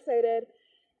so excited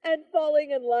and falling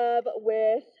in love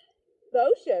with the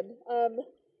ocean.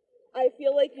 I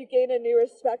feel like you gain a new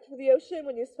respect for the ocean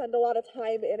when you spend a lot of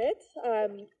time in it.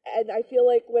 And I feel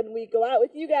like when we go out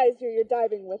with you guys, you're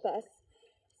diving with us.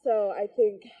 So I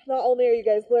think not only are you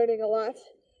guys learning a lot,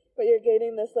 but you're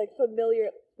gaining this like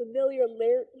familiar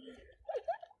layer.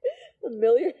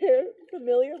 Familiar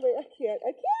layer. I can't.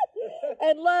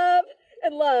 And love.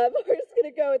 We're just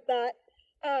gonna go with that.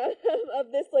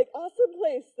 Of this like awesome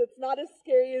place that's not as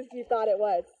scary as you thought it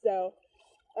was. So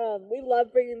we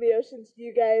love bringing the ocean to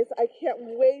you guys. I can't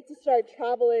wait to start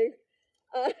traveling.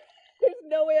 There's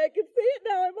no way I can say it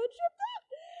now. I'm all tripped up.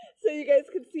 So you guys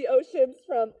can see oceans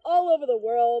from all over the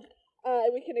world.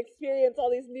 And we can experience all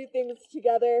these new things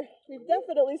together. We've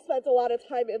definitely spent a lot of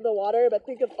time in the water, but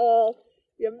think of all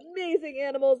the amazing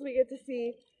animals we get to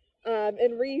see,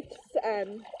 and reefs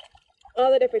and all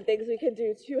the different things we can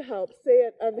do to help. Say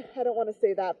it. I don't want to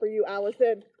say that for you,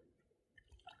 Allison.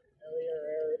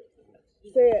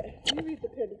 Say it. You read the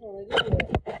pin for me.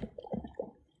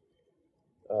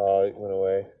 Oh, it went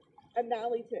away.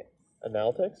 Analytics.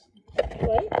 Analytics?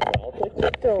 What?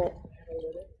 Analytics? Don't.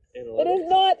 It is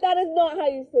not. That is not how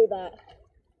you say that.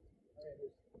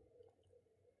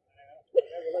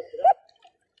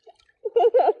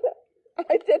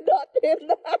 I did not pin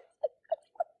that.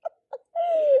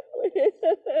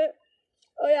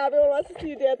 Oh yeah, everyone wants to see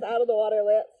you dance out of the water,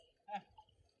 Lance.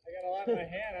 I got a lot in my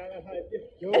hand. I don't know how to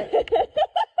do it.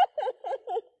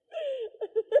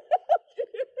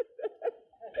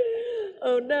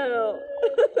 Oh no.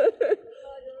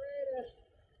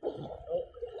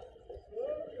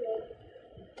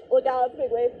 Look out, it's a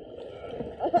big wave.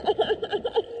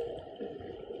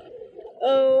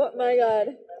 Oh my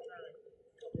god.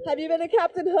 Have you been to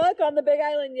Captain Hook on the Big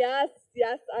Island? Yes,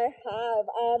 I have.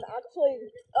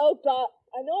 Actually, oh god,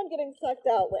 I know I'm getting sucked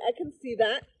out. I can see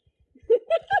that.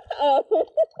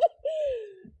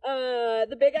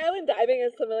 The Big Island diving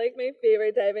is some of like my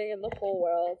favorite diving in the whole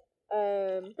world.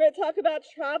 We're gonna talk about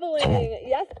traveling.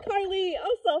 Yes, Carly.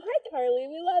 Also, hi Carly,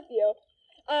 we love you.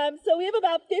 So we have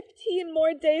about 15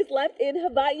 more days left in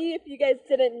Hawaii. If you guys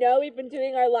didn't know, we've been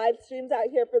doing our live streams out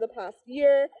here for the past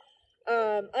year,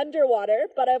 underwater,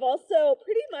 but I've also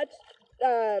pretty much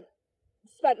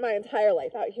spent my entire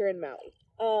life out here in Maui.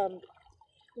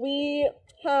 We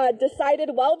had decided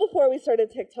well before we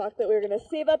started TikTok that we were going to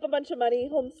save up a bunch of money,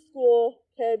 homeschool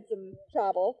kids, and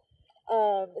travel.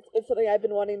 It's been something I've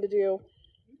been wanting to do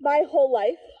my whole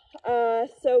life.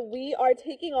 So we are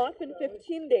taking off in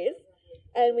 15 days,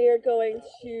 and we are going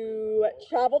to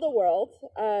travel the world.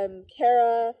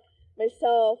 Kara,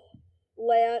 myself,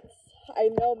 Lance, I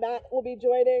know Matt will be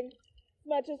joining as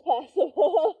much as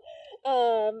possible,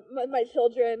 my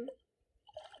children.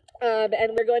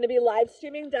 And we're going to be live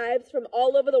streaming dives from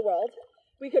all over the world.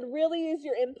 We could really use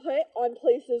your input on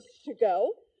places to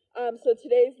go. So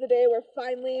today's the day we're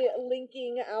finally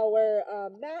linking our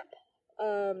map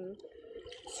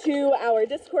to our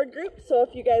Discord group. So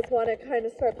if you guys want to kind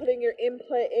of start putting your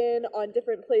input in on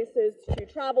different places to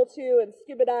travel to and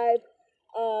scuba dive,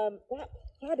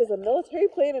 that is a military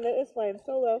plane and it is flying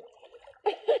solo.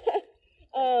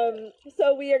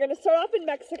 So we are going to start off in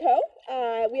Mexico.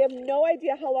 We have no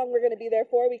idea how long we're going to be there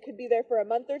for. We could be there for a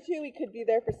month or two. We could be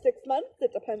there for 6 months.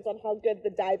 It depends on how good the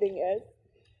diving is.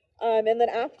 And then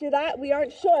after that, we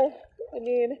aren't sure. I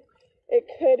mean, it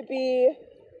could be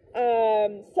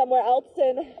somewhere else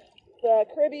in the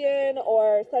Caribbean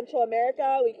or Central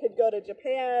America. We could go to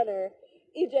Japan or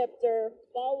Egypt or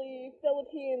Bali,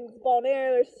 Philippines,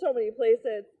 Bonaire. There's so many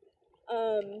places.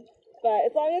 But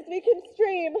as long as we can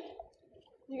stream,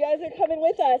 you guys are coming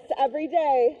with us every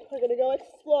day. We're going to go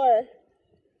explore.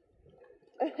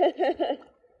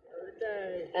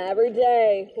 Every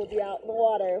day we'll be out in the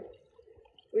water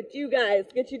with you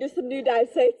guys. Get you to some new dive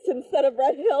sites instead of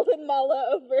Red Hill and Mala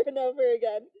over and over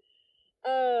again.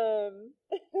 Oh.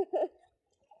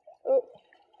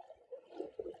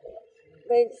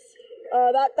 Thanks.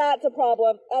 That's a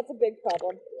problem. That's a big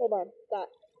problem. Hold on.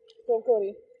 Don't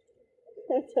Cody.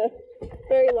 That's a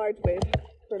very large wave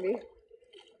for me.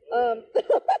 Stop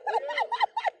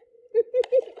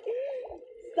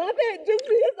it, just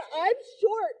because I'm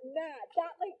short, Matt.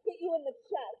 That like hit you in the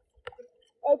chest.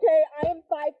 Okay, I am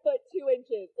 5'2".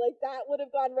 Like that would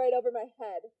have gone right over my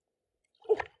head.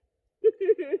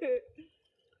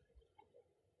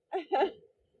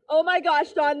 Oh my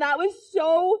gosh, Dawn, that was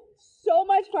so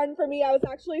much fun for me. I was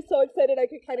actually so excited I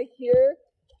could kind of hear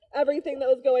everything that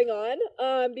was going on,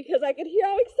 because I could hear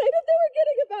how excited they were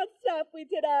getting about stuff. We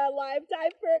did a live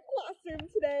dive for a classroom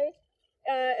today,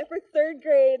 for 3rd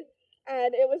grade,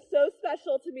 and it was so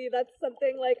special to me. That's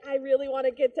something like I really want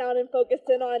to get down and focus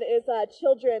in on is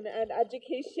children and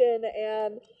education,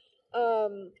 and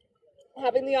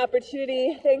having the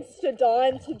opportunity, thanks to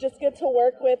Dawn, to just get to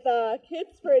work with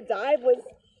kids for a dive was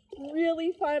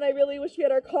really fun. I really wish we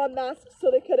had our comm masks so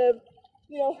they could have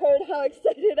heard how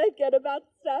excited I get about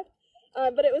stuff.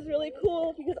 But it was really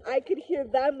cool because I could hear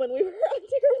them when we were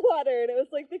underwater, and it was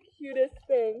like the cutest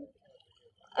thing.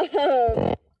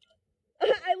 I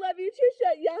love you,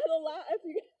 Trisha. Yeah, if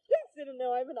you guys didn't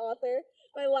know, I'm an author.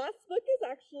 My last book is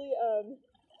actually,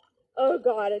 oh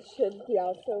God, it should be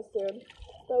out so soon.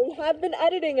 But we have been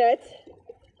editing it.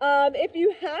 If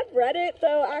you have read it,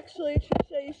 though, actually,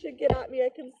 Trisha, you should get at me. I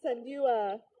can send you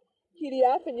a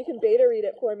PDF and you can beta read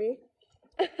it for me.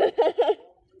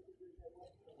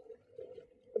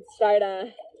 Let's start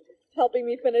helping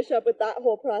me finish up with that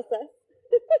whole process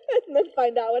and then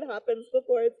find out what happens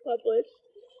before it's published.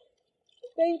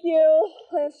 Thank you.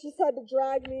 Lance just had to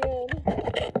drag me in.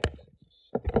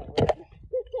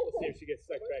 Let's see if she gets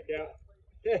sucked back out.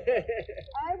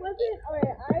 I wasn't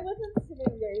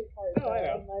swimming very hard I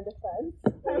know. in my defense.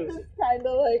 I was kind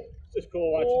of like It's just cool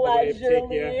watching the wave take you.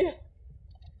 leisurely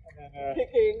And then,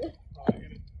 picking.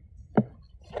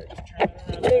 just turn it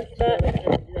around. Thanks, Matt. There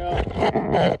you go. I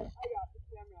got the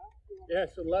camera. Yeah,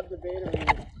 so love the beta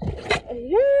read.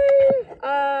 Yay!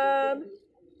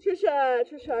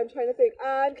 Trisha, I'm trying to think.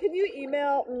 Can you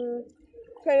email?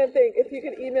 Trying to think if you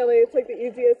can email me. It's like the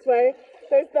easiest way.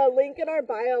 There's the link in our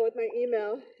bio with my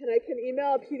email, and I can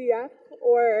email a PDF,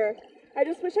 or I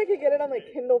just wish I could get it on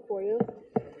like Kindle for you.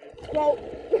 Well,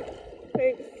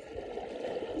 thanks.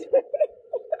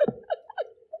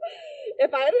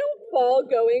 If I don't fall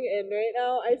going in right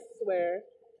now, I swear.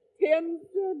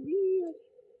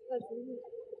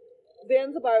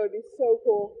 Zanzibar would be so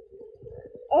cool.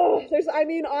 Oh,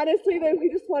 honestly, then we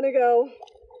just want to go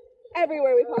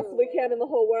everywhere we possibly can in the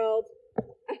whole world.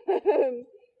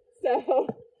 So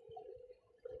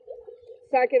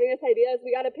start giving us ideas.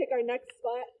 We got to pick our next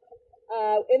spot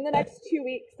in the next 2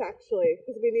 weeks, actually,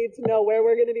 because we need to know where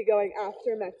we're going to be going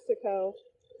after Mexico.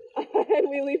 And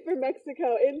we leave for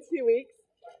Mexico in 2 weeks.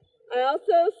 I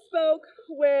also spoke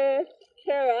with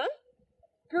Kara.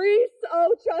 Greece,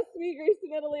 oh, trust me, Greece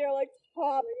and Italy are like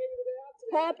top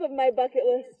of my bucket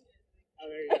list. Oh,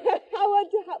 there you go.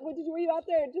 Were you out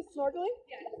there just snorkeling?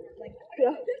 Yeah.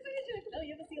 Yeah. Oh,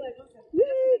 you have a sea life also.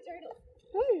 Yay. Turtle.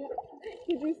 Oh,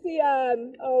 did you see,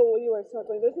 oh, you were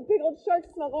snorkeling. There's a big old shark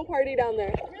snuggle party down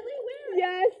there. Really? Where?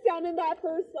 Yes, down in that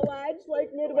first ledge,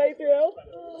 like midway through.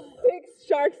 6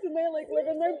 sharks in there, like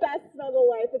living their best snuggle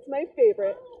life. It's my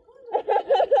favorite.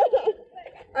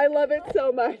 I love it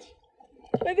so much.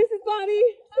 But this is Bonnie.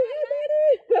 Say hi,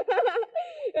 Bonnie.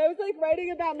 I was like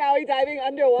writing about Maui diving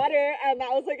underwater, and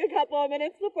that was like a couple of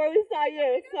minutes before we saw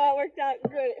you, so it worked out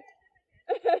great.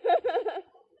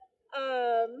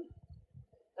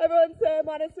 Everyone say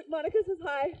Monica says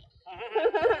hi.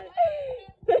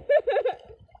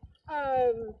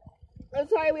 I'm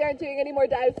sorry we aren't doing any more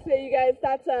dives today, you guys.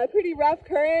 That's a pretty rough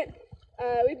current.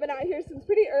 We've been out here since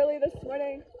pretty early this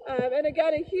morning. And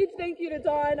again, a huge thank you to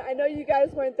Dawn. I know you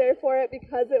guys weren't there for it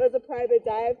because it was a private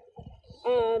dive.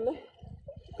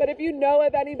 But if you know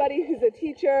of anybody who's a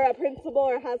teacher, a principal,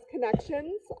 or has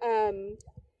connections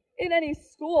in any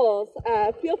schools,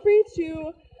 feel free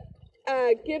to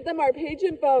give them our page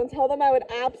info and tell them I would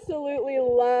absolutely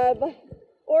love,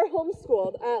 or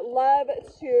homeschooled, love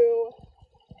to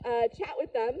chat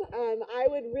with them. I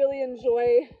would really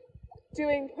enjoy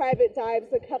doing private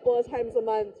dives a couple of times a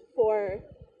month for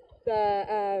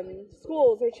the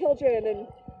schools or children, and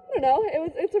I don't know,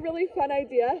 it's a really fun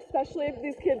idea, especially if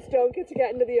these kids don't get to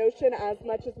get into the ocean as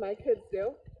much as my kids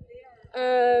do.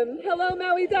 Hello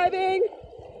Maui Diving!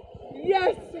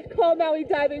 Yes, call Maui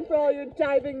Diving for all your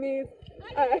diving needs.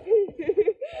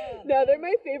 No, they're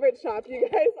my favorite shop, you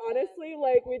guys. Honestly,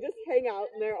 like, we just hang out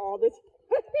in there all the time.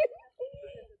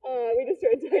 We just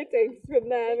rent our tanks from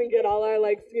them and get all our,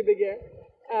 like, scuba gear.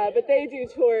 But they do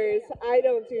tours. I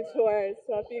don't do tours.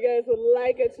 So if you guys would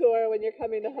like a tour when you're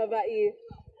coming to Hawaii,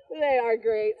 they are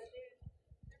great.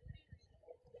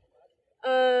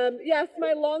 Yes,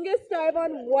 my longest dive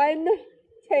on one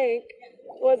tank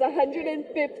was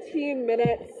 115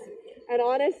 minutes. And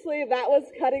honestly, that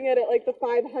was cutting it at like the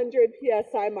 500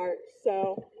 PSI mark.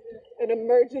 So an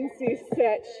emergency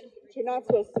stitch, which you're not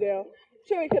supposed to do. I'm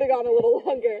sure we could have gone a little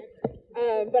longer.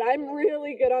 But I'm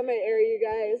really good on my air, you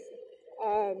guys.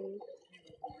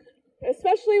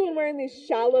 Especially when we're in these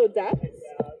shallow depths.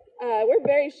 We're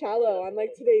very shallow on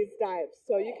like today's dives.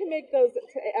 So you can make those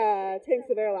tanks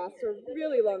of air last for a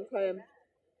really long time.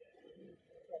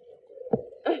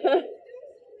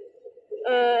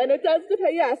 And it does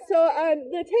depend, yeah, so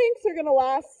the tanks are going to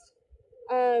last,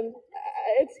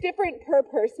 it's different per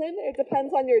person. It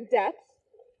depends on your depth.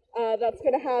 It's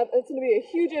going to be a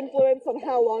huge influence on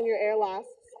how long your air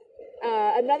lasts.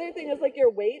 Another thing is like your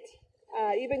weight,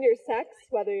 even your sex,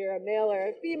 whether you're a male or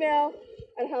a female,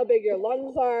 and how big your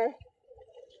lungs are.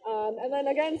 And then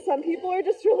again, some people are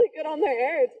just really good on their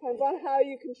air. It depends on how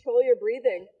you control your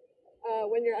breathing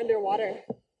when you're underwater.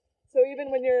 So even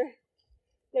when you're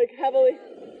like heavily,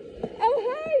 oh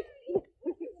hi!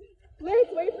 Liz,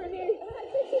 wait for me.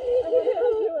 Good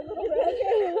to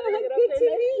meet you. Good to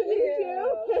meet you.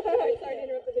 Sorry to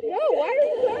interrupt the video. No, why are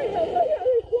you sorry? I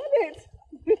love it.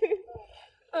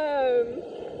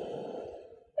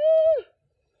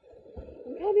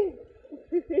 I'm coming.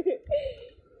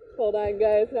 Hold on,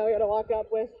 guys. Now we gotta walk up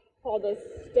with all this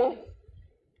stuff.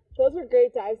 Those were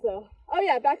great dives, though. Oh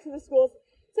yeah, back to the schools.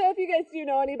 So if you guys do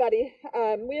know anybody,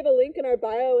 we have a link in our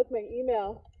bio with my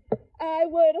email. I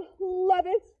would love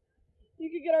it. You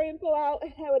could get our info out,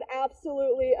 and I would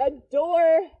absolutely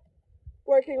adore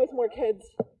working with more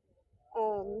kids.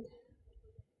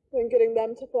 And getting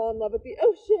them to fall in love with the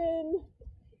ocean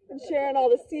and sharing all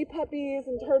the sea puppies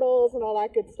and turtles and all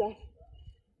that good stuff.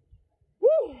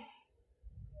 Woo!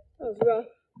 That was rough.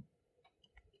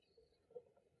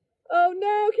 Oh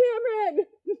no, Cameron!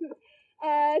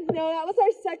 No, that was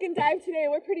our second dive today.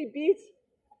 We're pretty beat.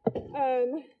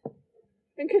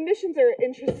 And conditions are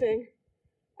interesting.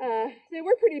 They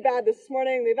were pretty bad this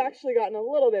morning. They've actually gotten a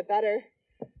little bit better.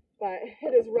 But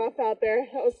it is rough out there.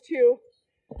 That was two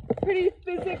pretty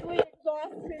physically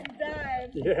exhausting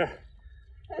dives. Yeah,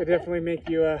 it definitely make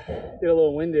you get a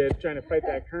little winded trying to fight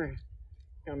that current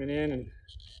coming in and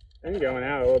then going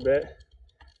out a little bit.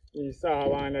 You saw how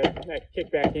long that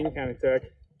kick back in kind of took.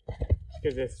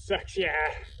 Because it sucks,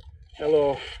 yeah. That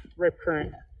little rip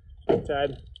current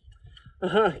uptide.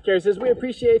 Kara says, we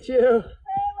appreciate you. I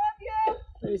love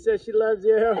you. She says she loves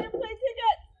you. Buy your plane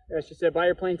ticket. Yeah, she said buy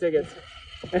your plane tickets.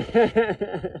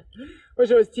 Wish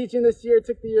I was teaching this year,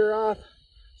 took the year off.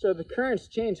 So the currents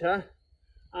change, huh?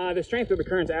 The strength of the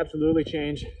currents absolutely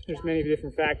change. There's many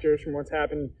different factors from what's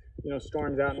happened, you know,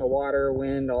 storms out in the water,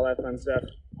 wind, all that fun stuff.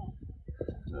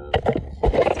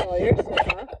 That's all yours so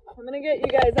far. I'm gonna get you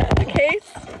guys out of the case.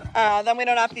 Then we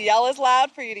don't have to yell as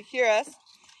loud for you to hear us.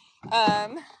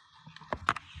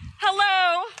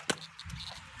 Hello.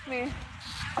 Let me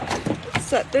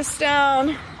set this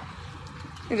down.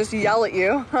 I just yell at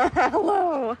you.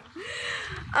 Hello.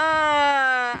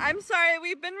 I'm sorry,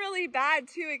 we've been really bad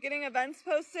too at getting events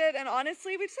posted, and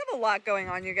honestly, we just have a lot going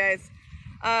on, you guys.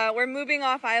 We're moving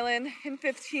off island in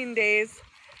 15 days.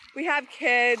 We have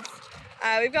kids.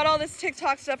 We've got all this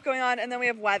TikTok stuff going on, and then we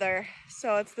have weather.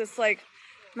 So it's this like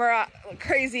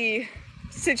crazy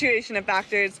situation of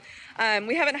factors.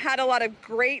 We haven't had a lot of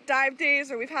great dive days,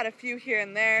 or we've had a few here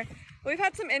and there. We've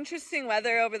had some interesting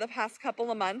weather over the past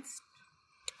couple of months,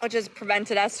 which has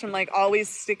prevented us from like always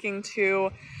sticking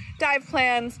to dive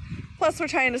plans. Plus we're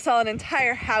trying to sell an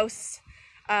entire house,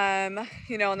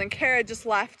 you know, and then Kara just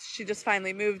left. She just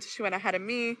finally moved. She went ahead of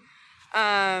me.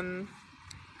 So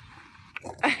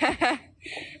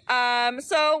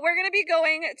we're gonna be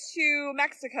going to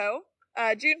Mexico,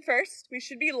 June 1st. We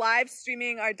should be live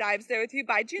streaming our dives there with you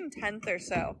by June 10th or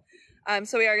so.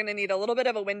 So we are gonna need a little bit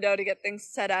of a window to get things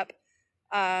set up,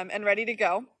 and ready to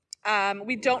go.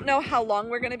 We don't know how long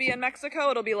we're going to be in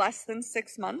Mexico. It'll be less than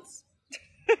 6 months.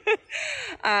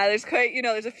 There's quite, you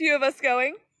know, there's a few of us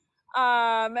going.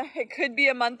 It could be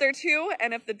a month or two.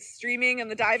 And if the streaming and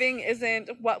the diving isn't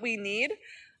what we need,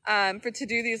 to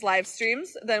do these live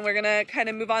streams, then we're going to kind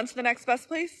of move on to the next best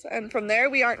place. And from there,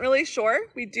 we aren't really sure.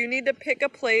 We do need to pick a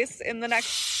place in the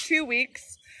next 2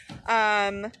 weeks.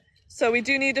 So we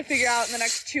do need to figure out in the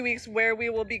next 2 weeks where we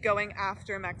will be going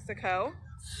after Mexico.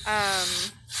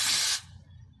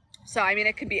 So, I mean,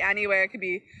 it could be anywhere. It could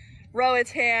be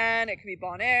Roatan, it could be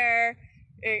Bonaire,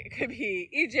 it could be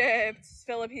Egypt,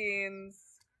 Philippines,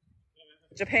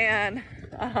 Japan.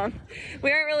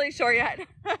 We aren't really sure yet.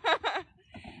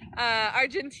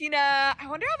 Argentina. I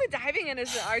wonder how the diving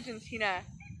is in Argentina.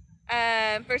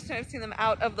 First time I've seen them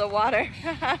out of the water.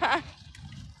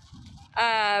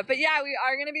 But yeah, we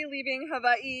are going to be leaving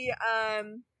Hawaii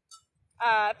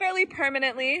fairly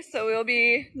permanently, so we'll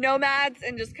be nomads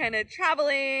and just kind of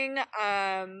traveling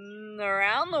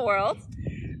around the world.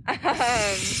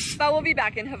 But we'll be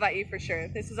back in Hawaii for sure.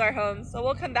 This is our home, so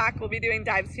we'll come back. We'll be doing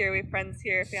dives here. We have friends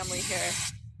here, family here.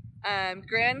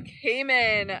 Grand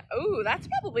Cayman. Oh, that's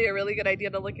probably a really good idea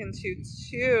to look into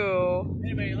too.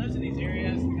 Anybody who lives in these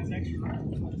areas has extra room.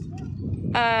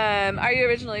 Are you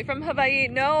originally from Hawaii?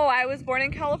 No, I was born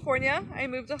in California. I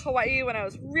moved to Hawaii when I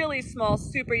was really small,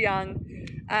 super young.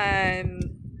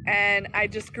 And I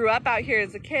just grew up out here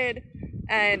as a kid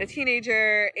and a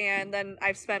teenager, and then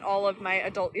I've spent all of my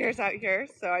adult years out here.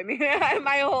 So I mean,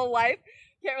 my whole life.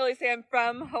 Can't really say I'm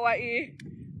from Hawaii.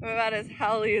 I'm about as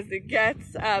Haole as it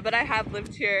gets. But I have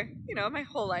lived here, you know, my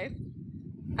whole life.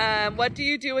 What do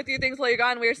you do with your things while you're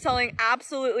gone? We're selling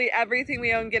absolutely everything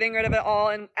we own, getting rid of it all,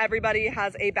 and everybody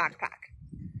has a backpack.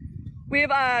 We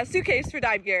have a suitcase for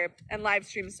dive gear and live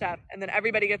stream stuff, and then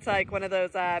everybody gets like one of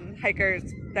those hikers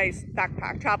nice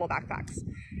backpack, travel backpacks.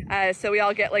 So we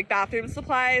all get like bathroom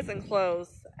supplies and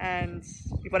clothes and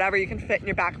whatever you can fit in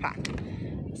your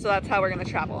backpack. So that's how we're gonna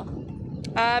travel.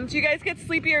 Do you guys get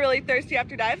sleepy or really thirsty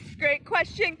after dives? Great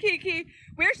question, Kiki.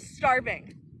 We're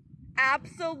starving.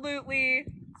 Absolutely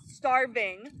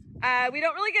starving. We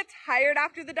don't really get tired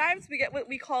after the dives. We get what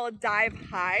we call a dive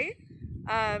high.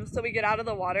 So we get out of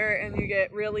the water and you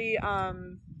get really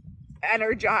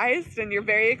energized and you're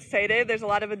very excited. There's a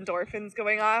lot of endorphins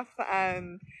going off.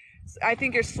 I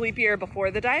think you're sleepier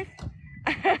before the dive.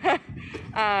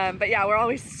 But yeah, we're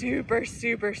always super,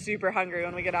 super, super hungry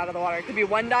when we get out of the water. It could be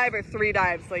 1 dive or 3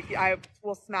 dives. Like I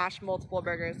will smash multiple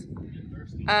burgers.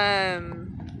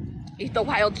 Eat the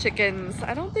wild chickens.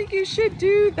 I don't think you should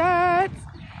do that.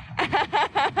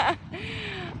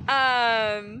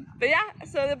 But yeah,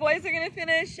 so the boys are gonna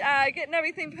finish getting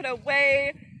everything put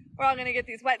away. We're all gonna get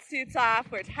these wetsuits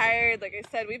off. We're tired. Like I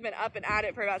said, we've been up and at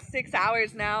it for about 6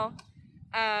 hours now.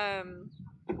 We're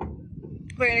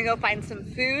gonna go find some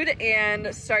food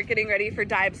and start getting ready for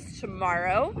dives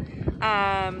tomorrow.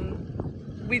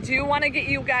 We do want to get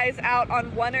you guys out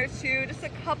on 1 or 2, just a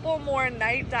couple more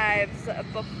night dives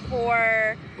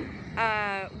before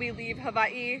we leave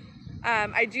Hawaii.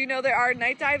 I do know there are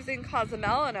night dives in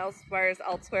Cozumel and elsewhere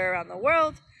around the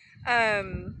world.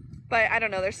 But I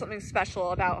don't know, there's something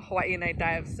special about Hawaii night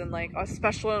dives, and like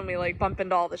especially when we like bump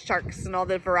into all the sharks and all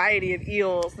the variety of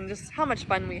eels and just how much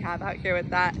fun we have out here with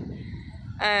that.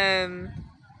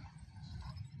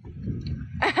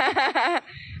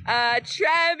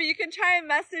 Trev, you can try and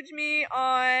message me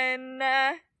on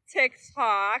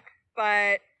TikTok,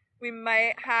 but we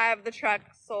might have the truck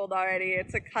sold already.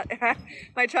 It's a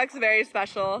my truck's very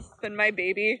special. It's been my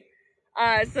baby.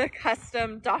 It's a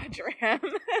custom Dodge Ram,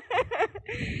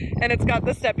 and it's got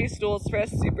the steppy stools for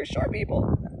us super short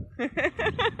people.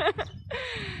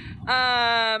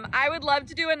 I would love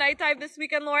to do a night dive this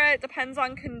weekend, Laura. It depends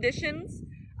on conditions.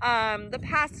 The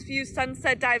past few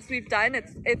sunset dives we've done,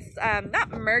 it's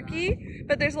not murky,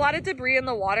 but there's a lot of debris in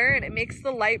the water, and it makes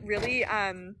the light really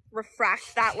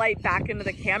refract that light back into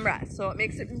the camera. So it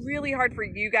makes it really hard for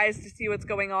you guys to see what's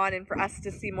going on and for us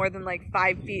to see more than like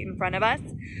 5 feet in front of us.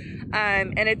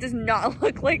 And it does not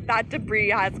look like that debris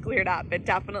has cleared up. It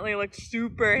definitely looks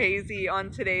super hazy on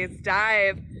today's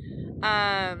dive.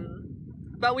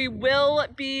 But we will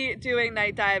be doing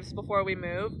night dives before we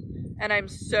move, and I'm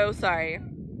so sorry.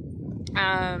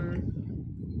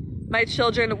 My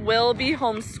children will be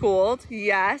homeschooled,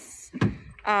 yes.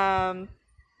 I'm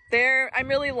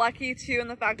really lucky too in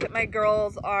the fact that my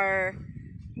girls are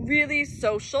really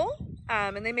social,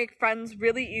 and they make friends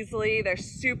really easily. They're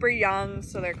super young,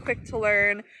 so they're quick to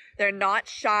learn. They're not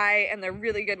shy, and they're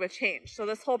really good with change. So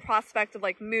this whole prospect of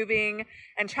like moving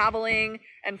and traveling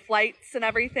and flights and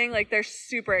everything, like they're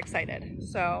super excited.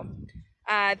 So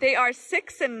they are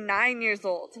 6 and 9 years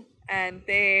old, and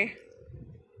they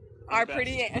are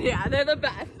pretty, yeah, they're the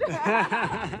best.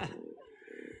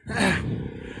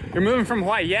 You're moving from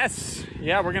Hawaii, yes.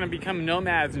 Yeah, we're gonna become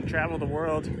nomads and travel the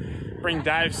world, bring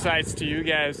dive sites to you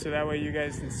guys so that way you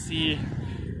guys can see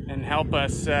and help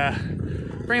us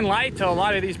bring light to a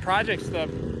lot of these projects that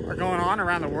are going on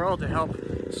around the world to help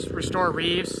restore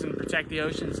reefs and protect the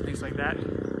oceans and things like that.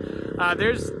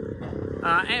 There's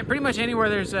pretty much anywhere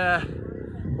there's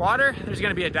water, there's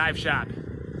gonna be a dive shop.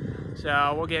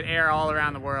 So we'll get air all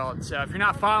around the world. So if you're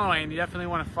not following, you definitely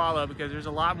want to follow because there's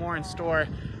a lot more in store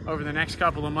over the next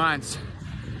couple of months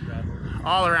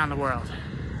all around the world.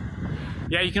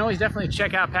 Yeah, you can always definitely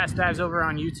check out past dives over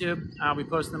on YouTube. We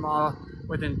post them all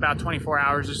within about 24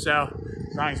 hours or so,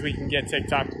 as long as we can get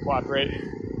TikTok to cooperate.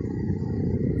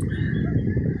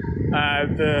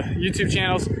 The YouTube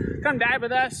channels, come dive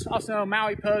with us. Also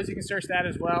Maui Pose, you can search that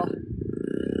as well.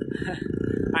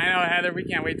 I know, Heather, we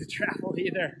can't wait to travel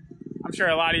either. I'm sure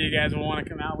a lot of you guys will want to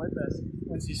come out with us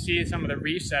once you see some of the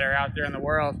reefs that are out there in the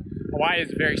world. Hawaii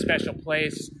is a very special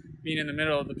place, being in the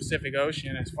middle of the Pacific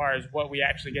Ocean as far as what we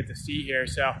actually get to see here.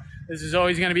 So this is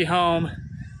always going to be home.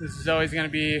 This is always going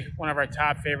to be one of our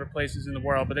top favorite places in the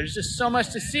world. But there's just so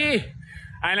much to see.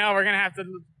 I know we're going to have to,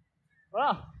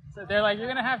 well, so they're like, you're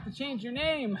going to have to change your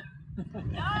name.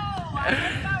 No,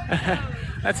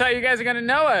 that's how you guys are going to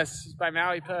know us, is by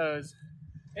Maui Pose.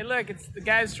 Hey, look, it's the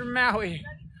guys from Maui.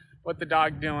 What the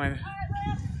dog doing?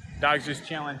 Dog's just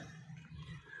chilling.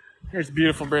 Here's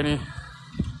beautiful Brittany.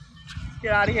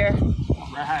 Get out of here.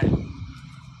 All right.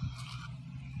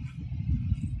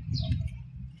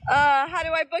 How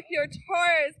do I book your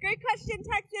tours? Great question,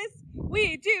 Texas.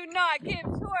 We do not give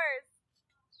tours.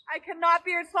 I cannot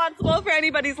be responsible for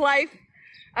anybody's life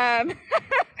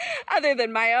other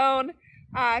than my own.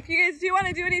 If you guys do want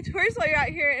to do any tours while you're out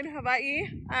here in Hawaii,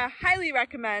 highly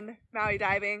recommend Maui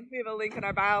Diving. We have a link in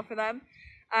our bio for them.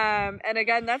 And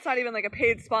again, that's not even like a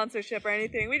paid sponsorship or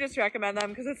anything. We just recommend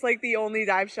them because it's like the only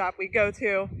dive shop we go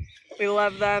to. We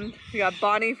love them. We got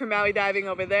Bonnie from Maui Diving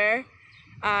over there.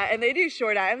 And they do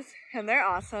shore dives, and they're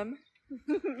awesome.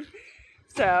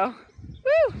 So,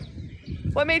 woo!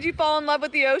 What made you fall in love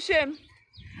with the ocean?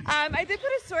 I did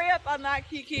put a story up on that,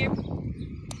 Kiki,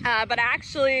 but I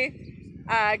actually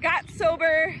got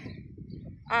sober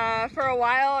for a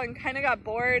while and kind of got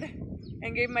bored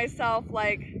and gave myself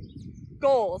like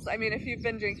goals. I mean, if you've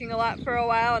been drinking a lot for a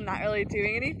while and not really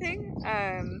doing anything,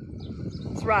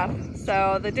 it's rough.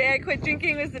 So the day I quit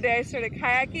drinking was the day I started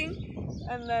kayaking.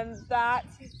 And then that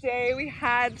day we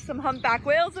had some humpback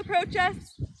whales approach us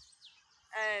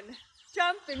and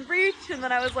jump and breach. And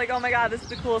then I was like, oh my God, this is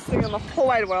the coolest thing in the whole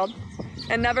wide world.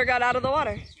 And never got out of the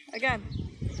water again.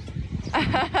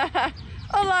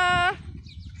 Hola!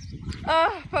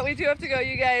 But we do have to go,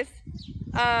 you guys.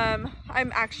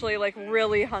 I'm actually like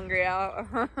really hungry out.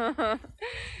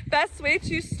 Best way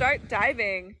to start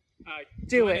diving.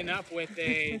 Joining up with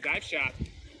a dive shop,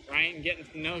 right? And getting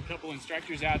to know a couple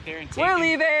instructors out there and we're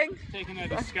leaving. Taking a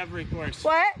discovery course.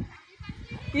 What?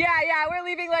 Yeah, we're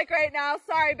leaving like right now.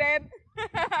 Sorry, babe.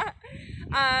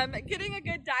 Getting a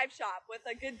good dive shop with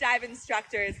a good dive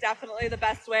instructor is definitely the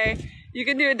best way. You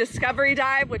can do a discovery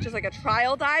dive, which is like a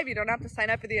trial dive. You don't have to sign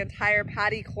up for the entire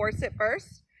PADI course at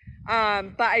first.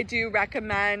 But I do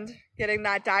recommend getting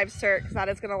that dive cert because that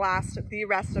is going to last the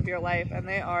rest of your life. And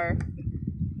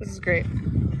this is great.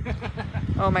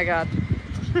 Oh my God.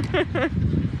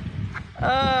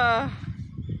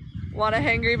 Want a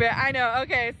hangry bit? I know.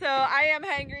 Okay, so I am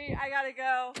hangry. I gotta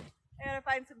go. I gotta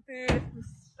find some food. I'm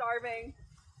starving.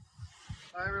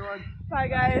 Bye, everyone. Bye,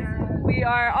 guys. We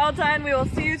are all done. We will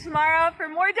see you tomorrow for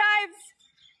more dives.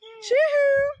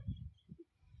 Choo-hoo!